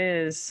 so that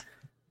is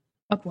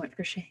a point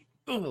for Shane.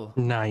 Ooh,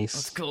 Nice.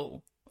 that's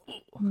cool.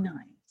 Nice.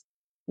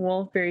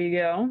 Wolf, here you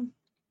go.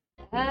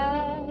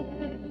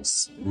 A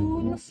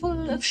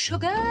spoonful of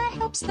sugar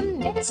helps the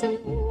medicine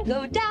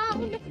go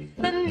down.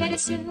 The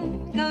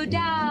medicine go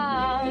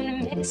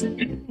down.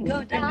 Medicine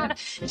go down.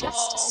 Just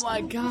Oh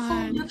my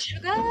God. of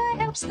sugar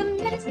helps the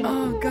medicine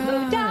Oh, go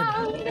God.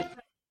 down.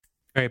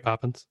 Mary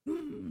Poppins.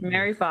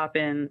 Mary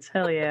Poppins.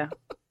 Hell yeah.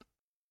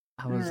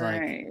 I was All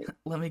like, right.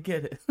 let me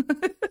get it.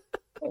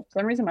 For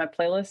some reason, my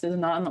playlist is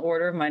not in the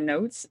order of my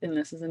notes, and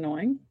this is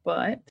annoying,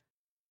 but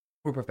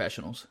We're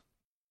professionals.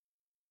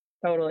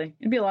 totally.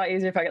 It'd be a lot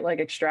easier if I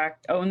could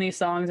own these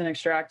songs and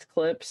extract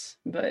clips,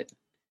 but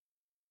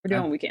we're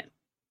doing what we can.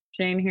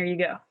 Shane, here you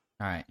go.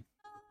 All right.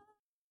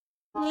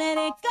 Let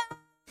it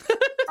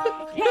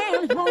go.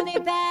 Can't hold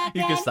it back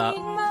You can stop.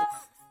 anymore.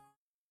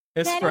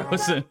 It's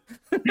Frozen.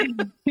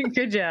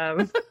 Good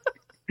job.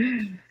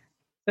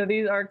 So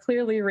these are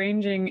clearly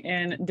ranging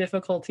in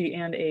difficulty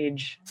and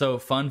age. So,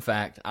 fun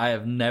fact, I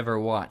have never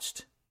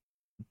watched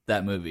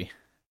that movie.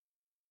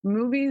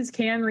 Movies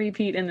can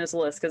repeat in this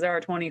list because there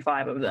are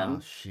 25 of them. Oh,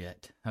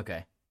 shit.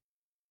 Okay.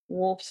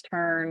 Wolf's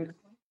turn.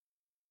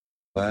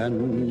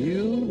 When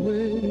you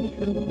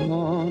wish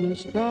upon a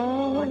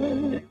star,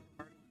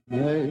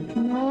 make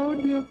no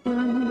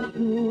difference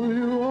who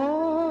you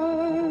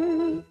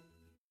are.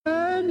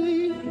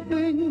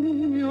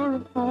 Anything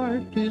your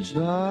heart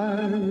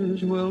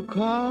desires will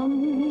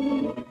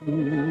come to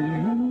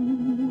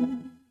you.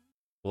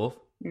 Wolf?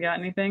 You got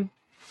anything?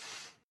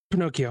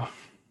 Pinocchio.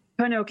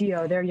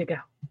 Pinocchio, there you go.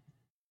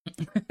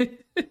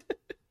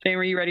 Shane,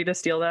 were you ready to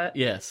steal that?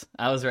 Yes,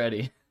 I was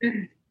ready.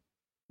 I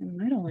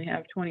might only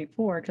have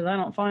 24 because I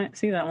don't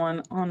see that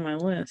one on my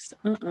list.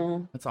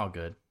 Uh-oh. That's all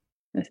good.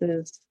 This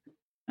is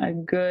a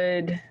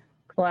good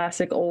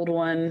classic old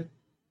one.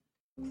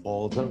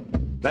 All the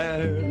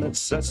bare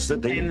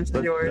necessities,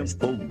 the Yours.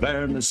 simple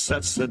bare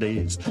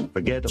necessities.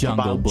 Forget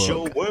Jungle about Book.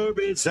 your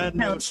worries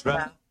and Hell, your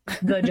strife.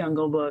 The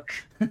Jungle Book.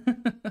 All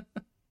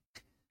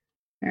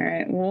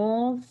right,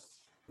 Wolf.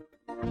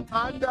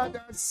 Under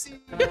the sea.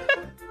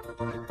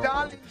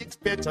 Darling, it's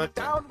better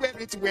down where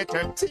it's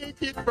wetter. Take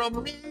it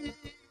from me.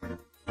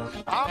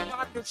 I'm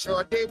on the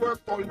shore, they work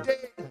all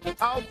day.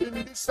 Out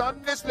in the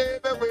sun, they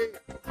slave away.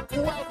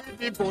 While we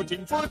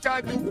devoting full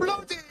time to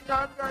floating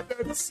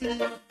under the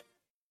sea.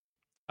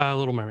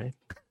 Little Mermaid.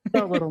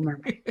 The Little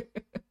Mermaid.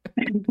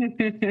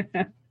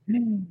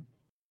 All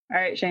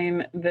right,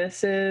 Shane.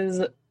 This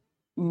is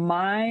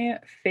my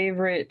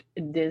favorite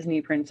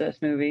Disney princess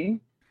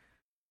movie.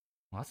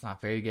 Well, that's not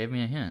fair. You gave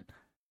me a hint.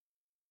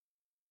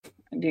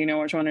 Do you know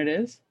which one it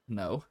is?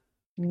 No.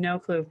 No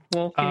clue.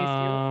 Wolf, can you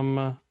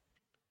steal?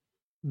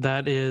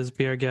 That is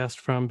Be Our Guest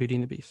from Beauty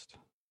and the Beast.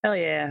 Hell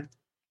yeah.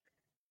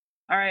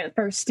 All right,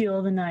 first steal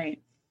of the night.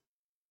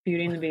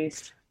 Beauty and the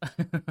Beast.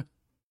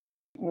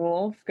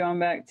 Wolf, going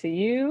back to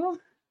you.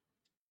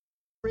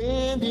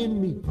 Friend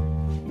in me.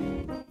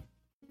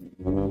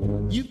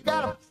 You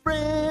got a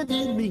friend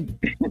in me.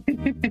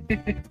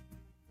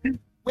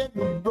 When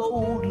the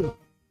road looks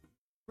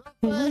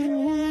rough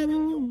ahead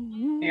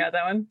and You got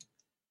that one?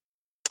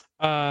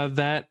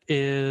 That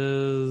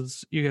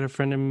is You Got a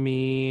Friend in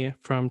Me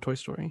from Toy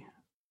Story.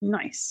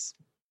 Nice.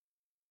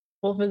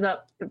 Wolf is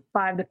up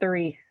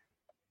 5-3.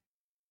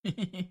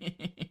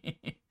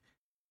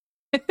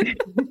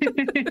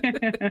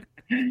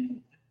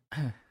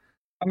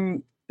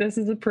 This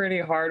is a pretty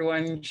hard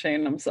one,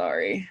 Shane. I'm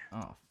sorry.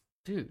 Oh,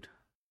 dude.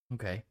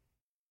 Okay.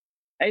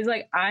 He's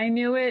like, I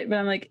knew it, but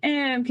I'm like,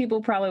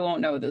 people probably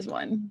won't know this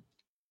one.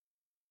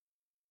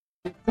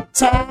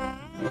 time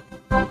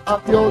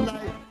of your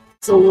life,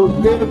 so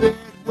live it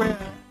well.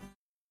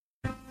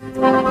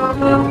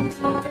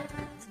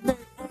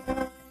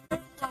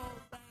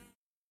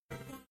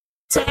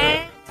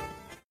 Time,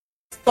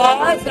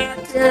 far as I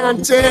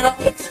can tell,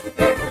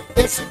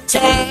 it's a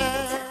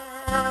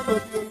time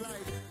of your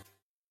life.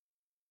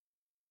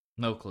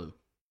 No clue.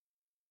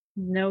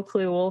 No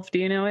clue, Wolf. Do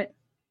you know it?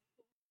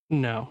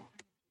 No.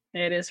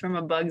 It is from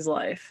A Bug's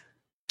Life.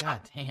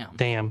 God damn.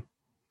 Damn.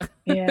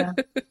 Yeah.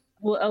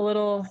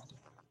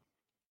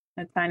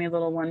 A tiny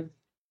little one.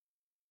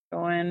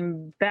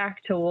 Going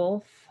back to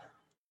Wolf.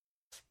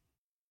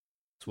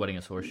 Sweating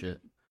his horse shit.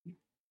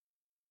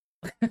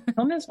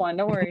 Don't miss one.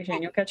 Don't worry,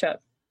 Shane. You'll catch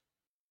up.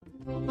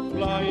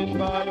 Flying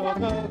by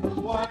on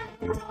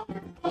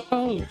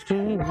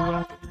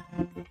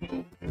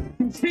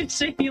the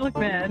Shane, you look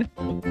mad.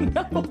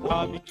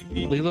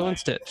 Lilo and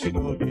Stitch.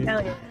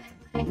 Hell yeah.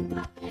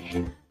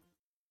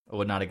 I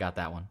would not have got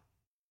that one.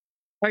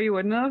 Oh, you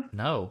wouldn't have?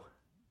 No.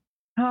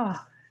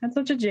 Oh, that's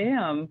such a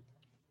jam.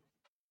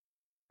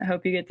 I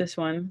hope you get this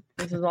one.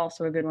 This is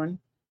also a good one.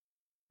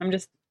 I'm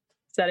just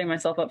setting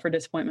myself up for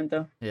disappointment,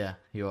 though. Yeah,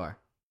 you are.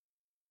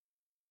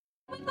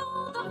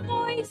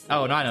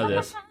 Oh, no, I know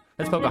this.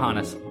 It's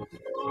Pocahontas.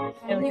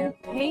 Hell yeah.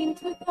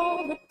 Paint with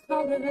all the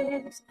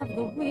colors of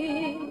the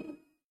wind.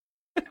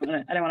 I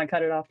didn't want to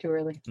cut it off too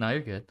early. No,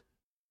 you're good.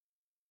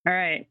 All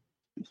right.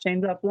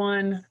 Shane's up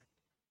 1.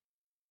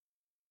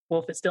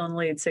 Wolf is still in the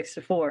lead,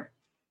 6-4.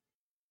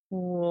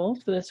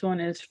 Wolf, this one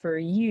is for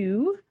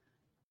you.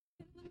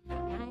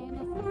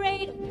 I'm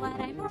afraid of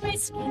what I'm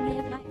risking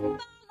if I follow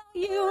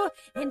you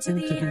into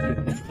the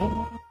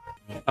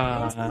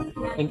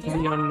Into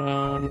the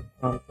Unknown.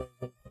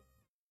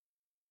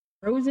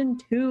 Frozen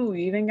 2. You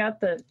even got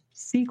the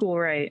sequel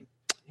right.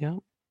 Yeah.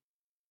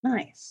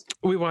 Nice.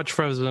 We watch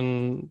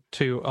Frozen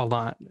 2 a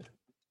lot, The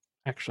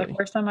actually.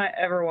 first time I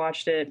ever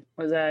watched it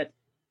was at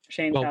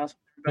Shane's Well, house.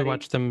 We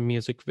watch the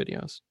music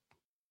videos.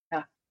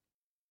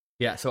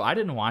 Yeah, so I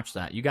didn't watch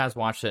that. You guys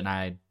watched it, and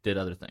I did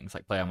other things,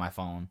 like play on my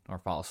phone or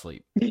fall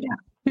asleep. Yeah.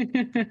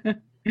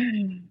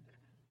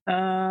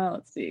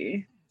 Let's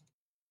see.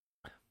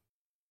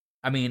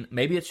 I mean,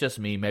 maybe it's just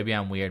me. Maybe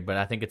I'm weird, but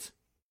I think it's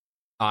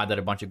odd that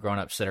a bunch of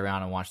grown-ups sit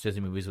around and watch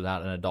Disney movies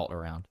without an adult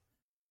around.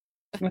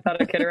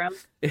 Without a kid around.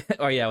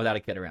 Or, yeah, without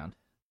a kid around.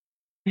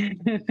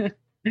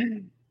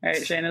 All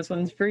right, Shane, this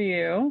one's for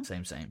you.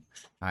 Same. All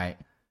right.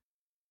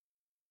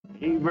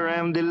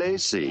 Abraham de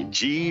Lacy,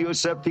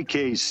 Giuseppe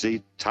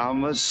Casey,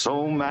 Thomas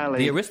O'Malley.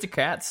 The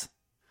Aristocrats.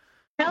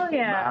 Hell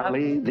yeah.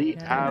 Malley, the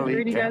I alley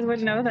figured you guys cat.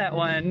 would know that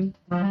one.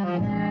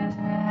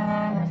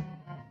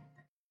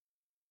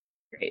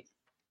 Great.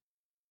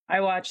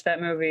 I watched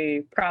that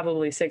movie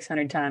probably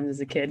 600 times as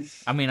a kid.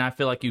 I mean, I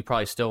feel like you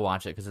probably still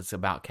watch it because it's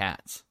about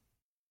cats.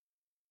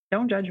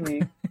 Don't judge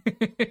me.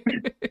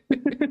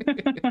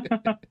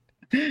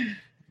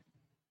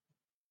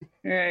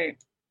 All right.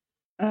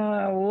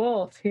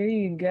 Wolf, here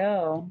you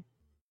go.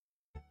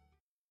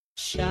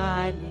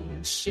 Shining,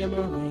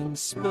 shimmering,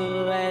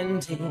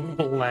 splendid.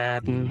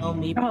 Aladdin. Tell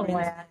me, Oh,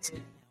 Prince,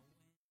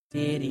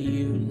 did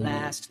you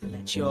last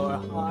let your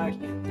heart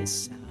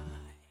decide?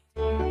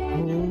 I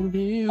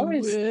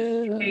was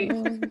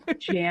straight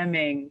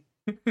jamming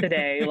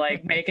today,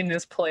 like making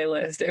this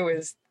playlist. It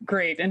was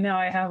great. And now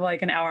I have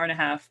like an hour and a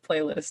half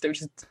playlist of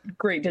just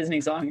great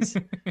Disney songs.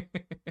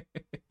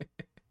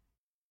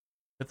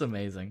 That's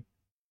amazing.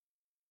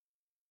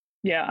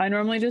 Yeah, I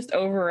normally just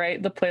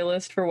overwrite the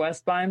playlist for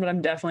Westbine, but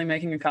I'm definitely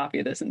making a copy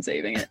of this and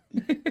saving it.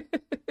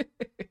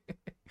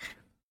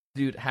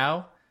 Dude,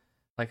 how?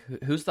 Like,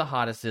 who's the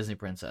hottest Disney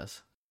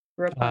princess?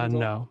 Rapunzel.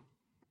 No.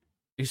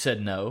 You said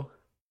no.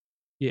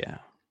 Yeah.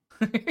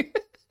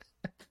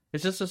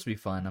 It's just supposed to be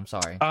fun. I'm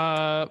sorry.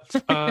 Dr.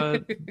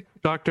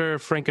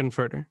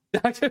 Frankenfurter.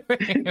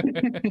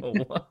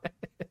 What?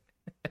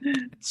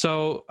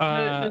 So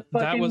The that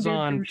fucking was dude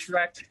on from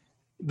Shrek.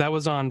 that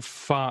was on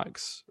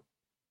Fox.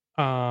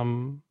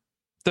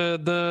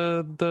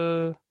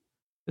 The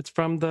it's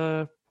from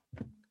the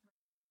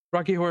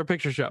Rocky Horror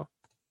Picture Show.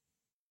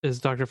 Is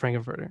Dr.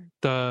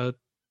 Frankenfurter.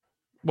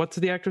 What's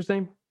the actor's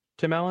name?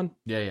 Tim Allen?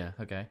 Yeah.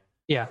 Okay.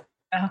 Yeah.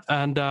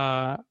 And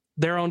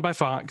they're owned by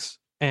Fox,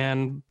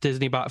 and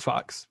Disney bought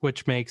Fox,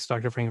 which makes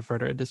Dr.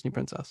 Frankenfurter a Disney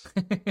princess.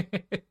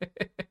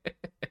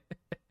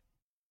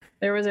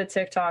 There was a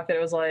TikTok that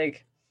was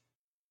like,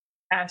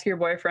 ask your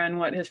boyfriend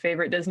what his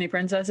favorite Disney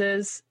princess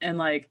is, and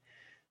like,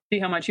 see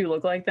how much you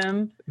look like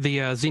them. The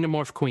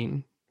Xenomorph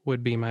Queen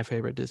would be my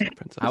favorite Disney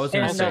princess. I was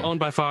gonna also say-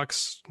 owned by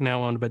Fox,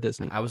 now owned by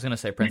Disney. I was gonna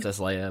say Princess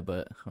Leia,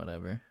 but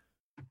whatever.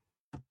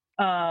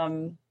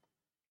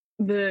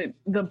 The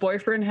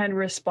boyfriend had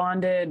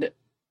responded,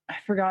 I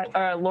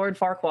forgot, Lord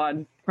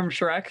Farquaad from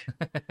Shrek.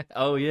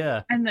 Oh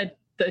yeah. And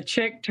the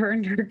chick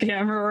turned her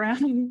camera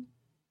around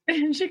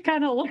and she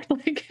kind of looked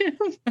like him.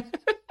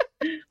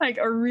 Like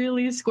a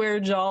really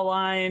square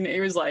jawline. It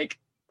was like,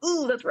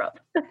 ooh, that's rough.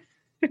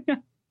 All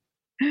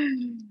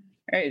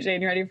right,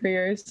 Shane, you ready for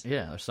yours?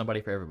 Yeah. There's somebody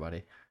for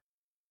everybody.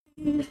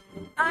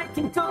 I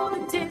can go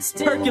the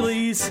distance.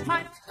 Hercules.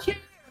 I don't care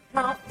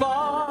how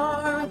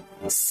far.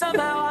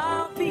 Somehow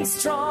I'll be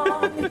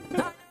strong.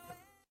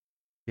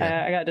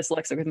 Yeah. I got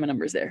dyslexic with my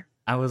numbers there.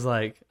 I was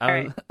like,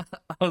 All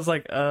where's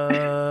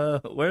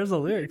the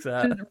lyrics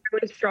at? Just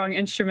really strong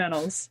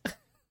instrumentals.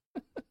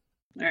 All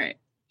right.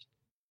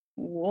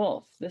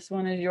 Wolf, this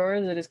one is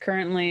yours. It is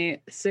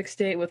currently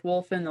 6-8 with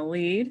Wolf in the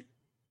lead.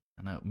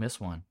 I know, miss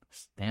one.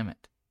 Damn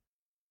it.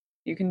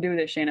 You can do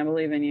this, Shane. I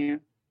believe in you.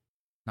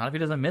 Not if he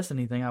doesn't miss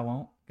anything, I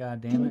won't.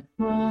 God damn it.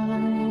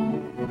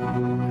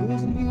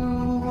 'Cause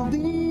you'll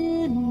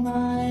be in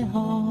my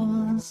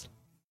heart.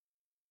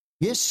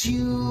 Yes,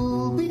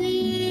 you'll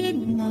be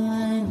in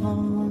my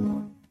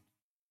heart.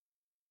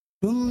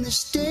 From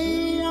this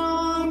day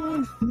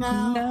on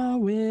now.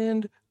 Now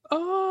and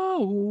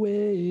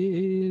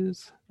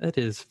always. That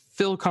is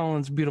Phil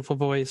Collins' beautiful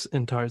voice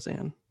in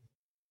Tarzan.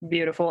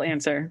 Beautiful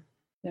answer.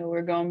 So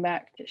we're going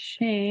back to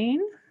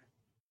Shane.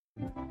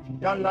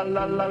 Ya la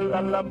la la la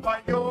la, by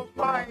your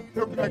mind,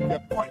 look like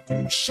the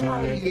pointing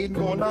shine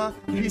on a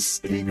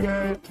misty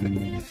girl.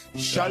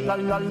 Sha la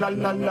la la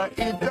la la,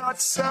 it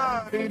got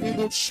sad, it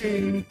didn't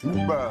shame too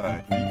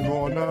bad.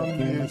 Gonna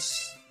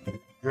miss the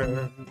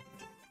girl.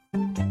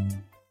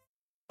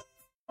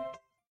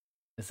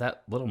 Is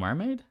that Little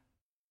Mermaid?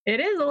 It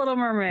is a Little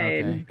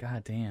Mermaid. Okay.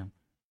 God damn.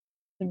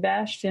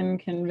 Sebastian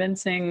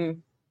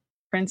convincing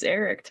Prince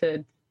Eric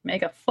to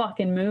make a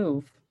fucking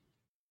move.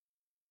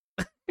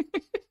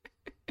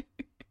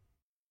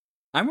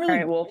 I'm All really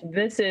right, Wolf,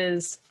 this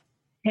is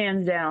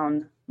hands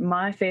down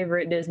my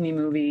favorite Disney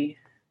movie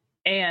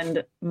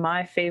and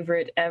my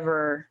favorite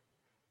ever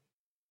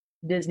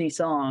Disney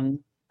song.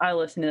 I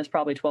listened to this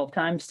probably 12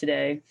 times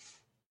today.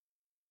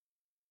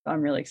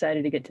 I'm really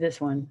excited to get to this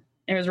one.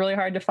 It was really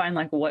hard to find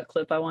like what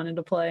clip I wanted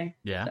to play.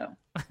 Yeah. So.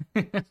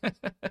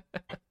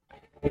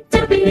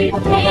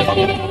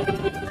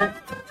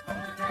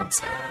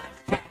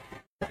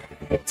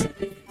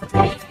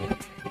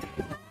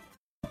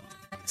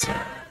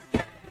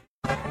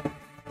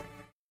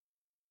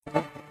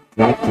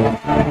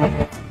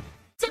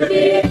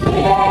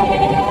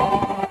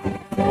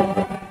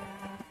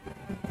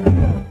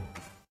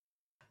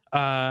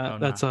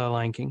 That's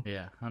Lion King.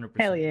 Yeah, 100%.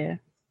 Hell yeah.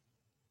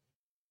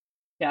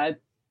 Yeah, I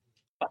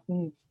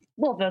fucking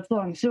love that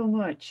song so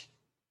much.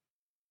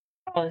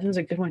 Oh, this is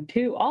a good one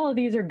too. All of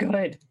these are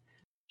good.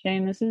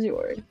 Shane, this is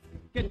yours.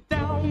 Get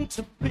down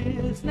to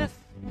business.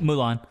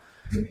 Mulan.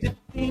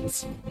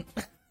 It's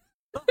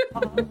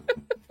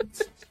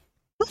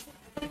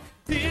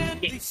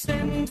did they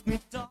send me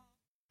down?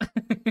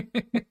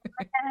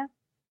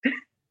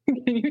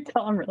 Can you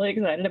tell I'm really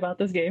excited about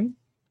this game?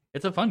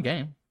 It's a fun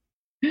game.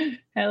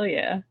 Hell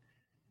yeah.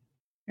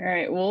 All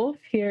right, Wolf,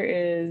 here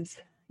is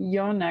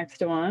your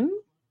next one.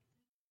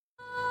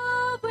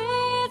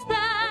 With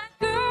that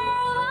girl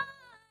I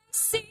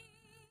see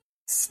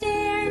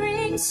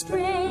staring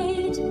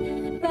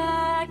straight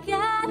back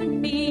at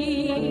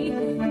me.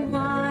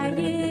 Why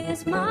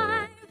is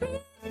my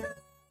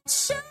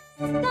reflection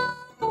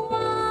the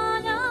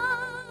one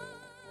I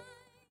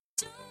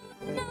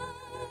don't know?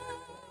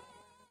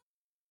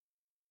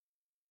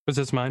 Was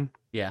this mine?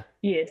 Yeah.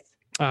 Yes,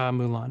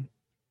 Mulan.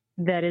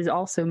 that is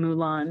also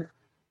Mulan.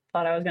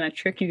 Thought I was going to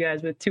trick you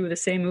guys with two of the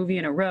same movie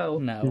in a row.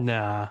 No.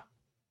 Nah.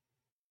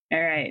 All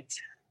right.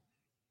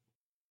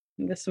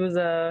 This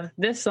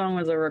song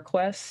was a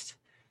request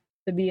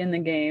to be in the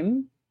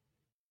game.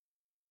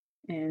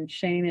 And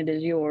Shane, it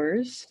is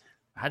yours.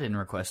 I didn't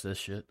request this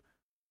shit.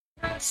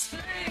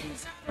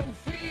 Things I don't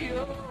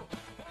feel.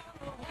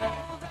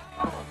 Hold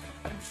on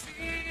and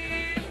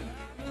feel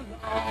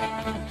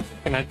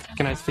alone.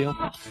 Can I steal?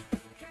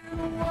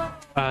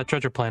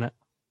 Treasure Planet.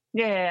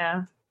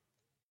 Yeah.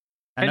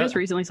 I know- just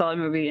recently saw the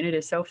movie and it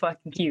is so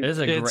fucking cute. It is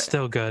a It's great,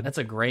 still good. That's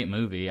a great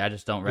movie. I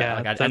just don't. Yeah,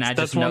 like, I that's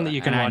just one know, that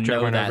you can and I watch know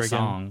over and that over again.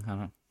 song. I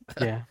don't,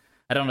 Yeah.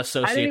 I don't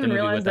associate even the movie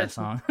realize with that that-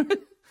 song.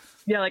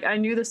 Yeah, like I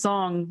knew the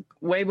song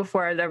way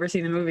before I'd ever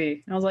seen the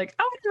movie. And I was like,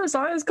 oh, I know the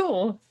song. It's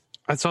cool.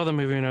 I saw the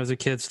movie when I was a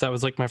kid, so that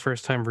was like my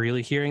first time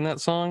really hearing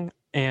that song.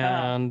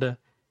 And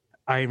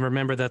I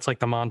remember that's like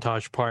the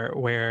montage part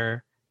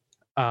where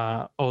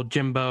old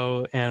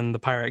Jimbo and the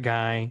pirate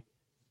guy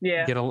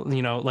Yeah. get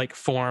like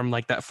form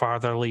like that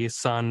fatherly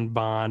son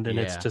bond, and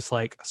it's Yeah. just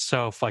like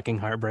so fucking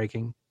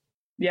heartbreaking.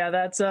 Yeah,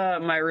 that's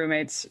my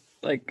roommate's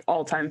like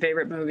all-time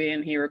favorite movie,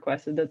 and he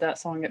requested that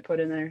song get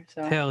put in there.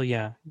 So Hell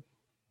yeah.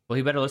 Well,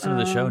 you better listen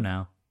to the show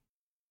now.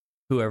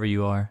 Whoever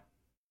you are.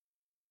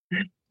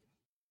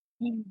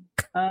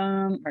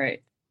 all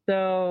right.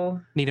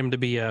 So Need him to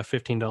be a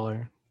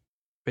 $15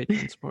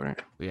 Patreon supporter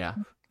Yeah.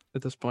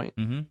 at this point.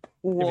 Mm-hmm. If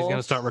he's Wolf,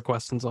 gonna start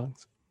requesting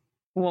songs.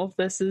 Wolf,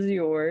 this is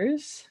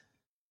yours.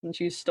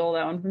 Since you stole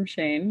that one from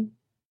Shane.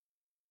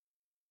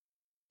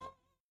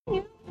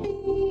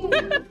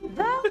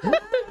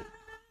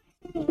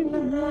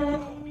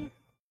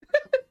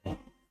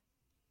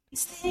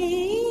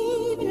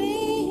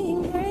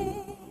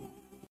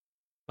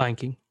 Lion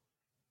King.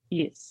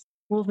 Yes.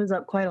 Wolf is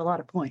up quite a lot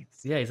of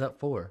points. Yeah, he's up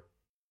 4.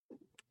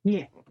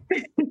 Yeah.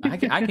 I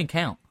can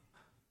count.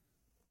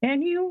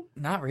 Can you?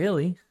 Not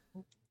really.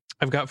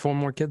 I've got 4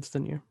 more kids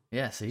than you,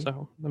 Yeah, see?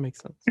 so that makes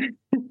sense.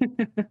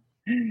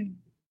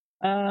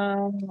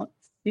 Let's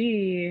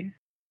see.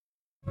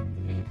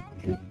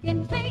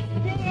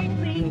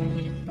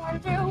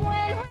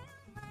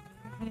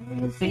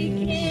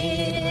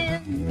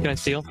 Can I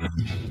steal?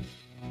 Can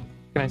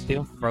I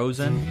steal?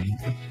 Frozen.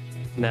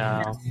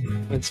 No,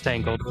 it's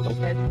Tangled. It's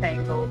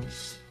Tangled.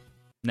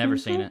 Never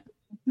seen it.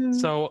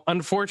 So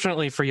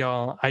unfortunately for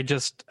y'all,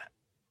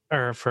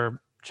 or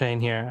for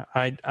Shane here,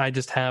 I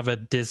just have a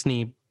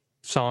Disney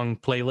song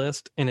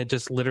playlist, and it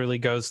just literally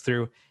goes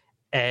through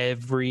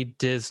every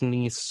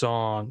Disney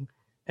song,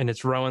 and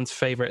it's Rowan's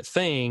favorite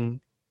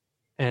thing,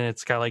 and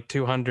it's got like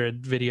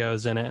 200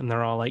 videos in it, and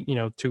they're all like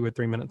 2 or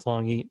 3 minutes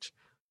long each,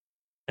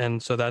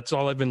 and so that's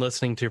all I've been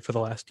listening to for the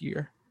last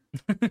year.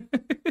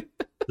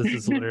 This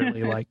is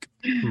literally like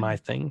my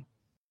thing.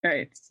 All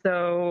right.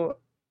 So,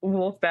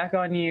 Wolf, back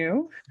on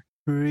you.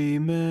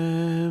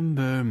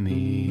 Remember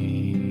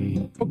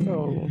me.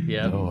 Oh,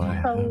 Yeah. Oh, I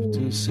have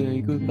to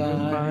say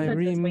goodbye.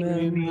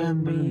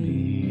 Remember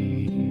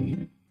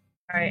me.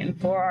 All right. And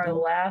for our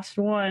last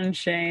one,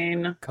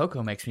 Shane.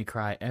 Coco makes me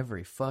cry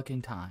every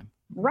fucking time.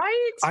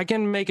 Right? I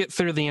can make it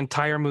through the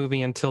entire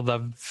movie until the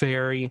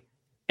very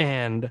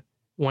end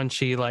when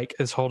she like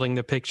is holding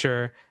the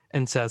picture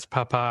and says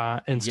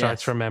 "Papa" and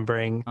starts Yes.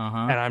 remembering, Uh-huh.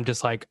 and I'm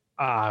just like,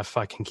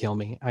 fucking kill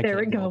me. I There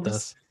can't it deal with goes.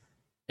 this.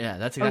 Yeah,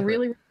 that's A exactly.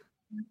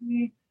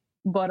 really,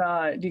 but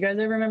do you guys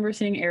ever remember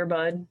seeing Air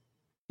Bud?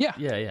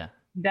 Yeah.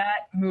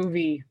 That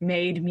movie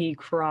made me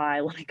cry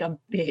like a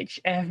bitch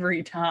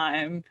every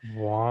time.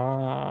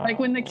 Wow. Like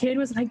when the kid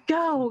was like,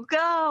 "Go,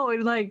 go,"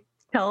 and like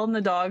telling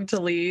the dog to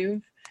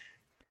leave.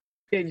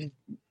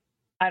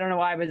 I don't know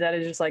why, but that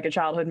is just like a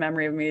childhood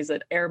memory of me. Is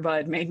that Air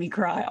Bud made me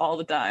cry all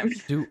the time.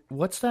 Dude,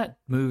 what's that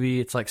movie?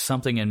 It's like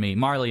Something in Me.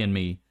 Marley and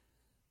Me.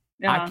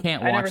 Yeah, I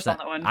can't never watch saw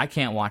that. one. I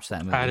can't watch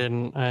that movie. I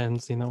hadn't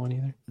seen that one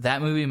either.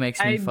 That movie makes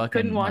me I fucking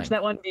couldn't watch like,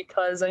 that one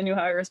because I knew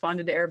how I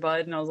responded to Air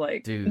Bud, and I was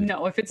like, Dude.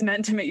 no, if it's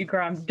meant to make you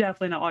cry, I'm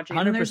definitely not watching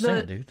it. And there's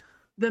 100%, dude.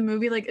 the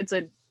movie, like it's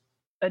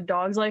a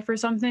dog's life or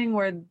something,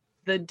 where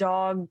the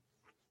dog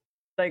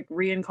like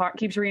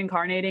keeps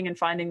reincarnating and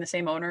finding the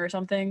same owner or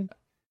something.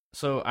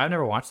 So I've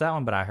never watched that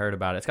one, but I heard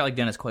about it. It's got like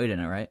Dennis Quaid in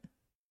it, right?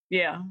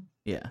 Yeah,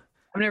 Yeah.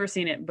 I've never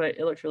seen it, but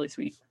it looks really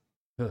sweet.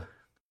 Ugh.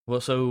 Well,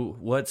 so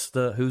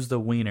who's the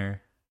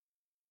wiener?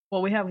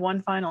 Well, we have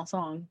one final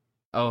song.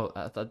 Oh,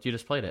 I thought you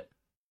just played it.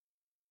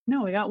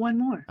 No, we got one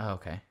more. Oh,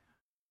 okay.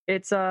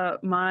 It's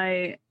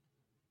my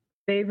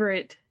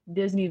favorite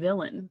Disney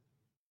villain.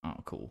 Oh,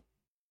 cool.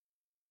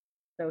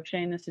 So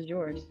Shane, this is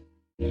yours.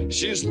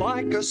 She's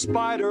like a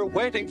spider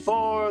waiting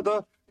for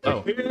the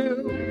Oh.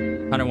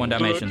 101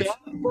 Dalmatians.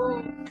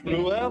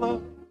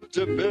 Cruella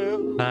de Vil.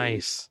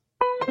 Nice.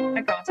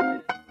 I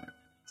cosplayed.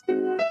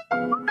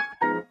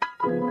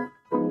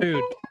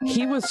 Dude,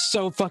 he was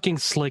so fucking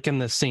slick in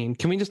this scene.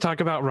 Can we just talk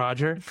about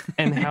Roger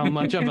and how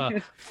much of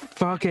a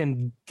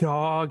fucking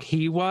dog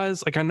he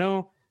was? Like, I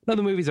know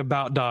the movie's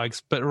about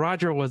dogs, but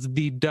Roger was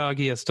the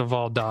doggiest of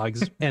all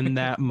dogs in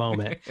that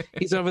moment.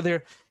 He's over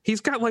there.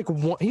 He's got like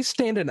one, he's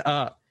standing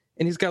up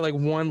and he's got like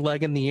one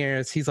leg in the air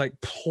as he's like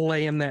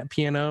playing that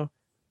piano.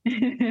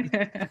 He's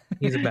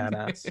a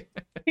badass.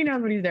 He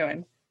knows what he's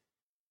doing.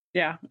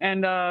 Yeah,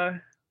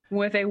 and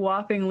with a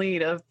whopping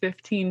lead of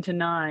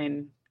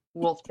 15-9,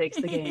 Wolf takes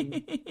the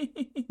game.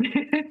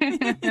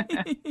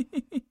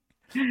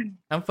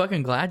 I'm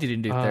fucking glad you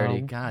didn't do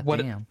 30. God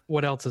damn.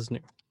 What else is new?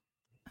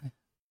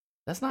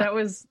 That's not. That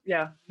was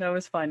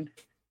fun.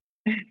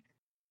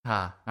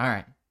 All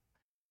right.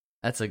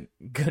 That's a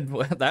good.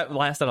 That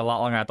lasted a lot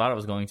longer than I thought it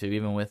was going to,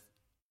 even with.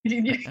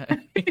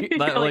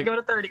 Like, go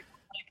to 30.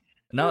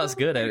 No, it's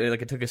good.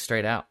 It took us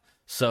straight out.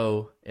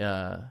 So,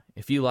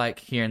 if you like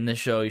hearing this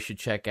show, you should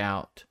check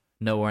out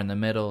Nowhere in the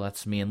Middle.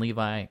 That's me and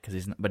Levi,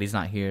 but he's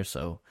not here,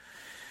 so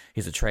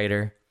he's a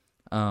traitor.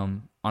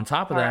 On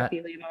top of that,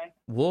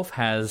 Wolf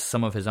has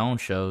some of his own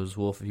shows.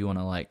 Wolf, if you want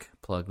to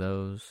plug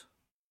those.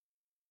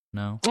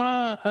 No.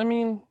 I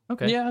mean,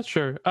 okay. Yeah,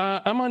 sure.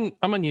 I'm on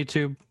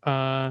YouTube.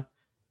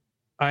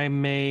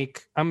 I'm a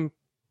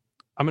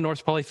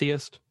Norse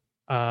polytheist.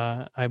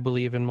 I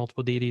believe in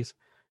multiple deities.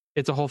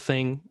 It's a whole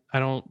thing. I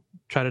don't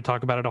try to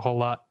talk about it a whole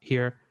lot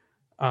here.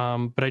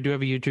 But I do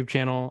have a YouTube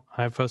channel.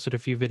 I've posted a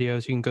few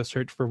videos. You can go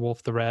search for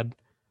Wolf the Red.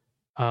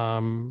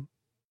 And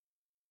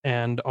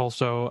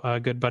also a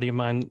good buddy of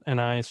mine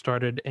and I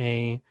started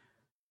a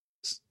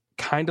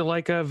kind of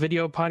like a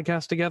video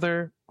podcast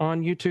together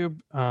on YouTube.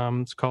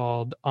 It's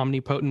called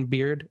Omnipotent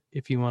Beard,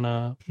 if you want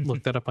to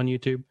look that up on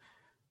YouTube.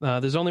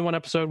 There's only one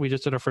episode. We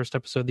just did our first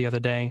episode the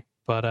other day,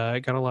 but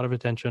it got a lot of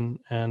attention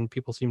and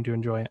people seem to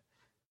enjoy it.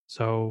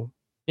 So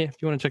yeah,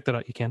 if you want to check that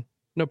out, you can.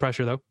 No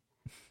pressure though.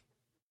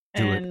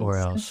 Do it or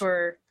else.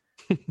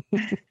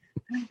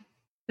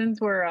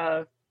 Since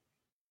we're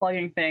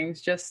plugging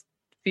things, just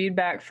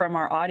feedback from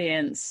our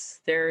audience.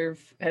 There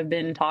have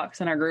been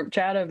talks in our group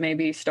chat of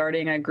maybe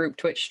starting a group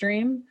Twitch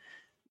stream.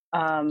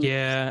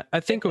 Yeah, I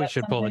think we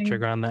should pull the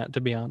trigger on that,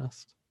 to be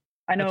honest.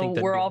 I know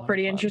we're all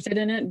pretty interested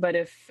in it, but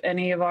if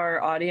any of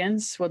our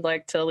audience would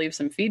like to leave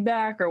some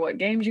feedback or what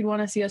games you'd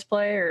want to see us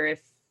play, or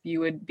if you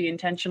would be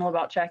intentional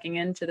about checking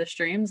into the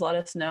streams, let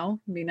us know.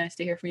 It'd be nice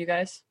to hear from you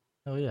guys.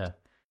 Oh, yeah.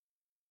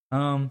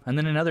 And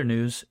then in other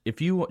news, if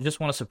you just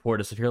want to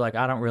support us, if you're like,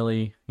 I don't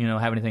really,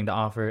 have anything to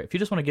offer, if you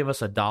just want to give us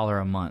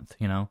 $1 a month,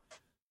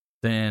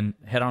 then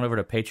head on over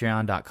to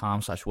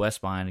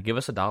patreon.com/Westbind and give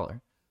us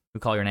 $1. We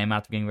call your name out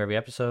at the beginning of every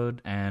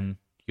episode, and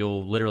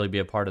you'll literally be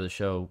a part of the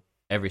show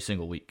every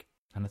single week.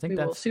 And I think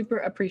we will super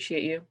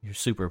appreciate you. You're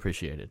super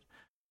appreciated.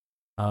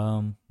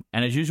 And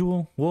as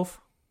usual, Wolf,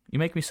 you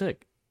make me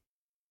sick.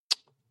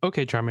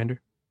 Okay, Charmander.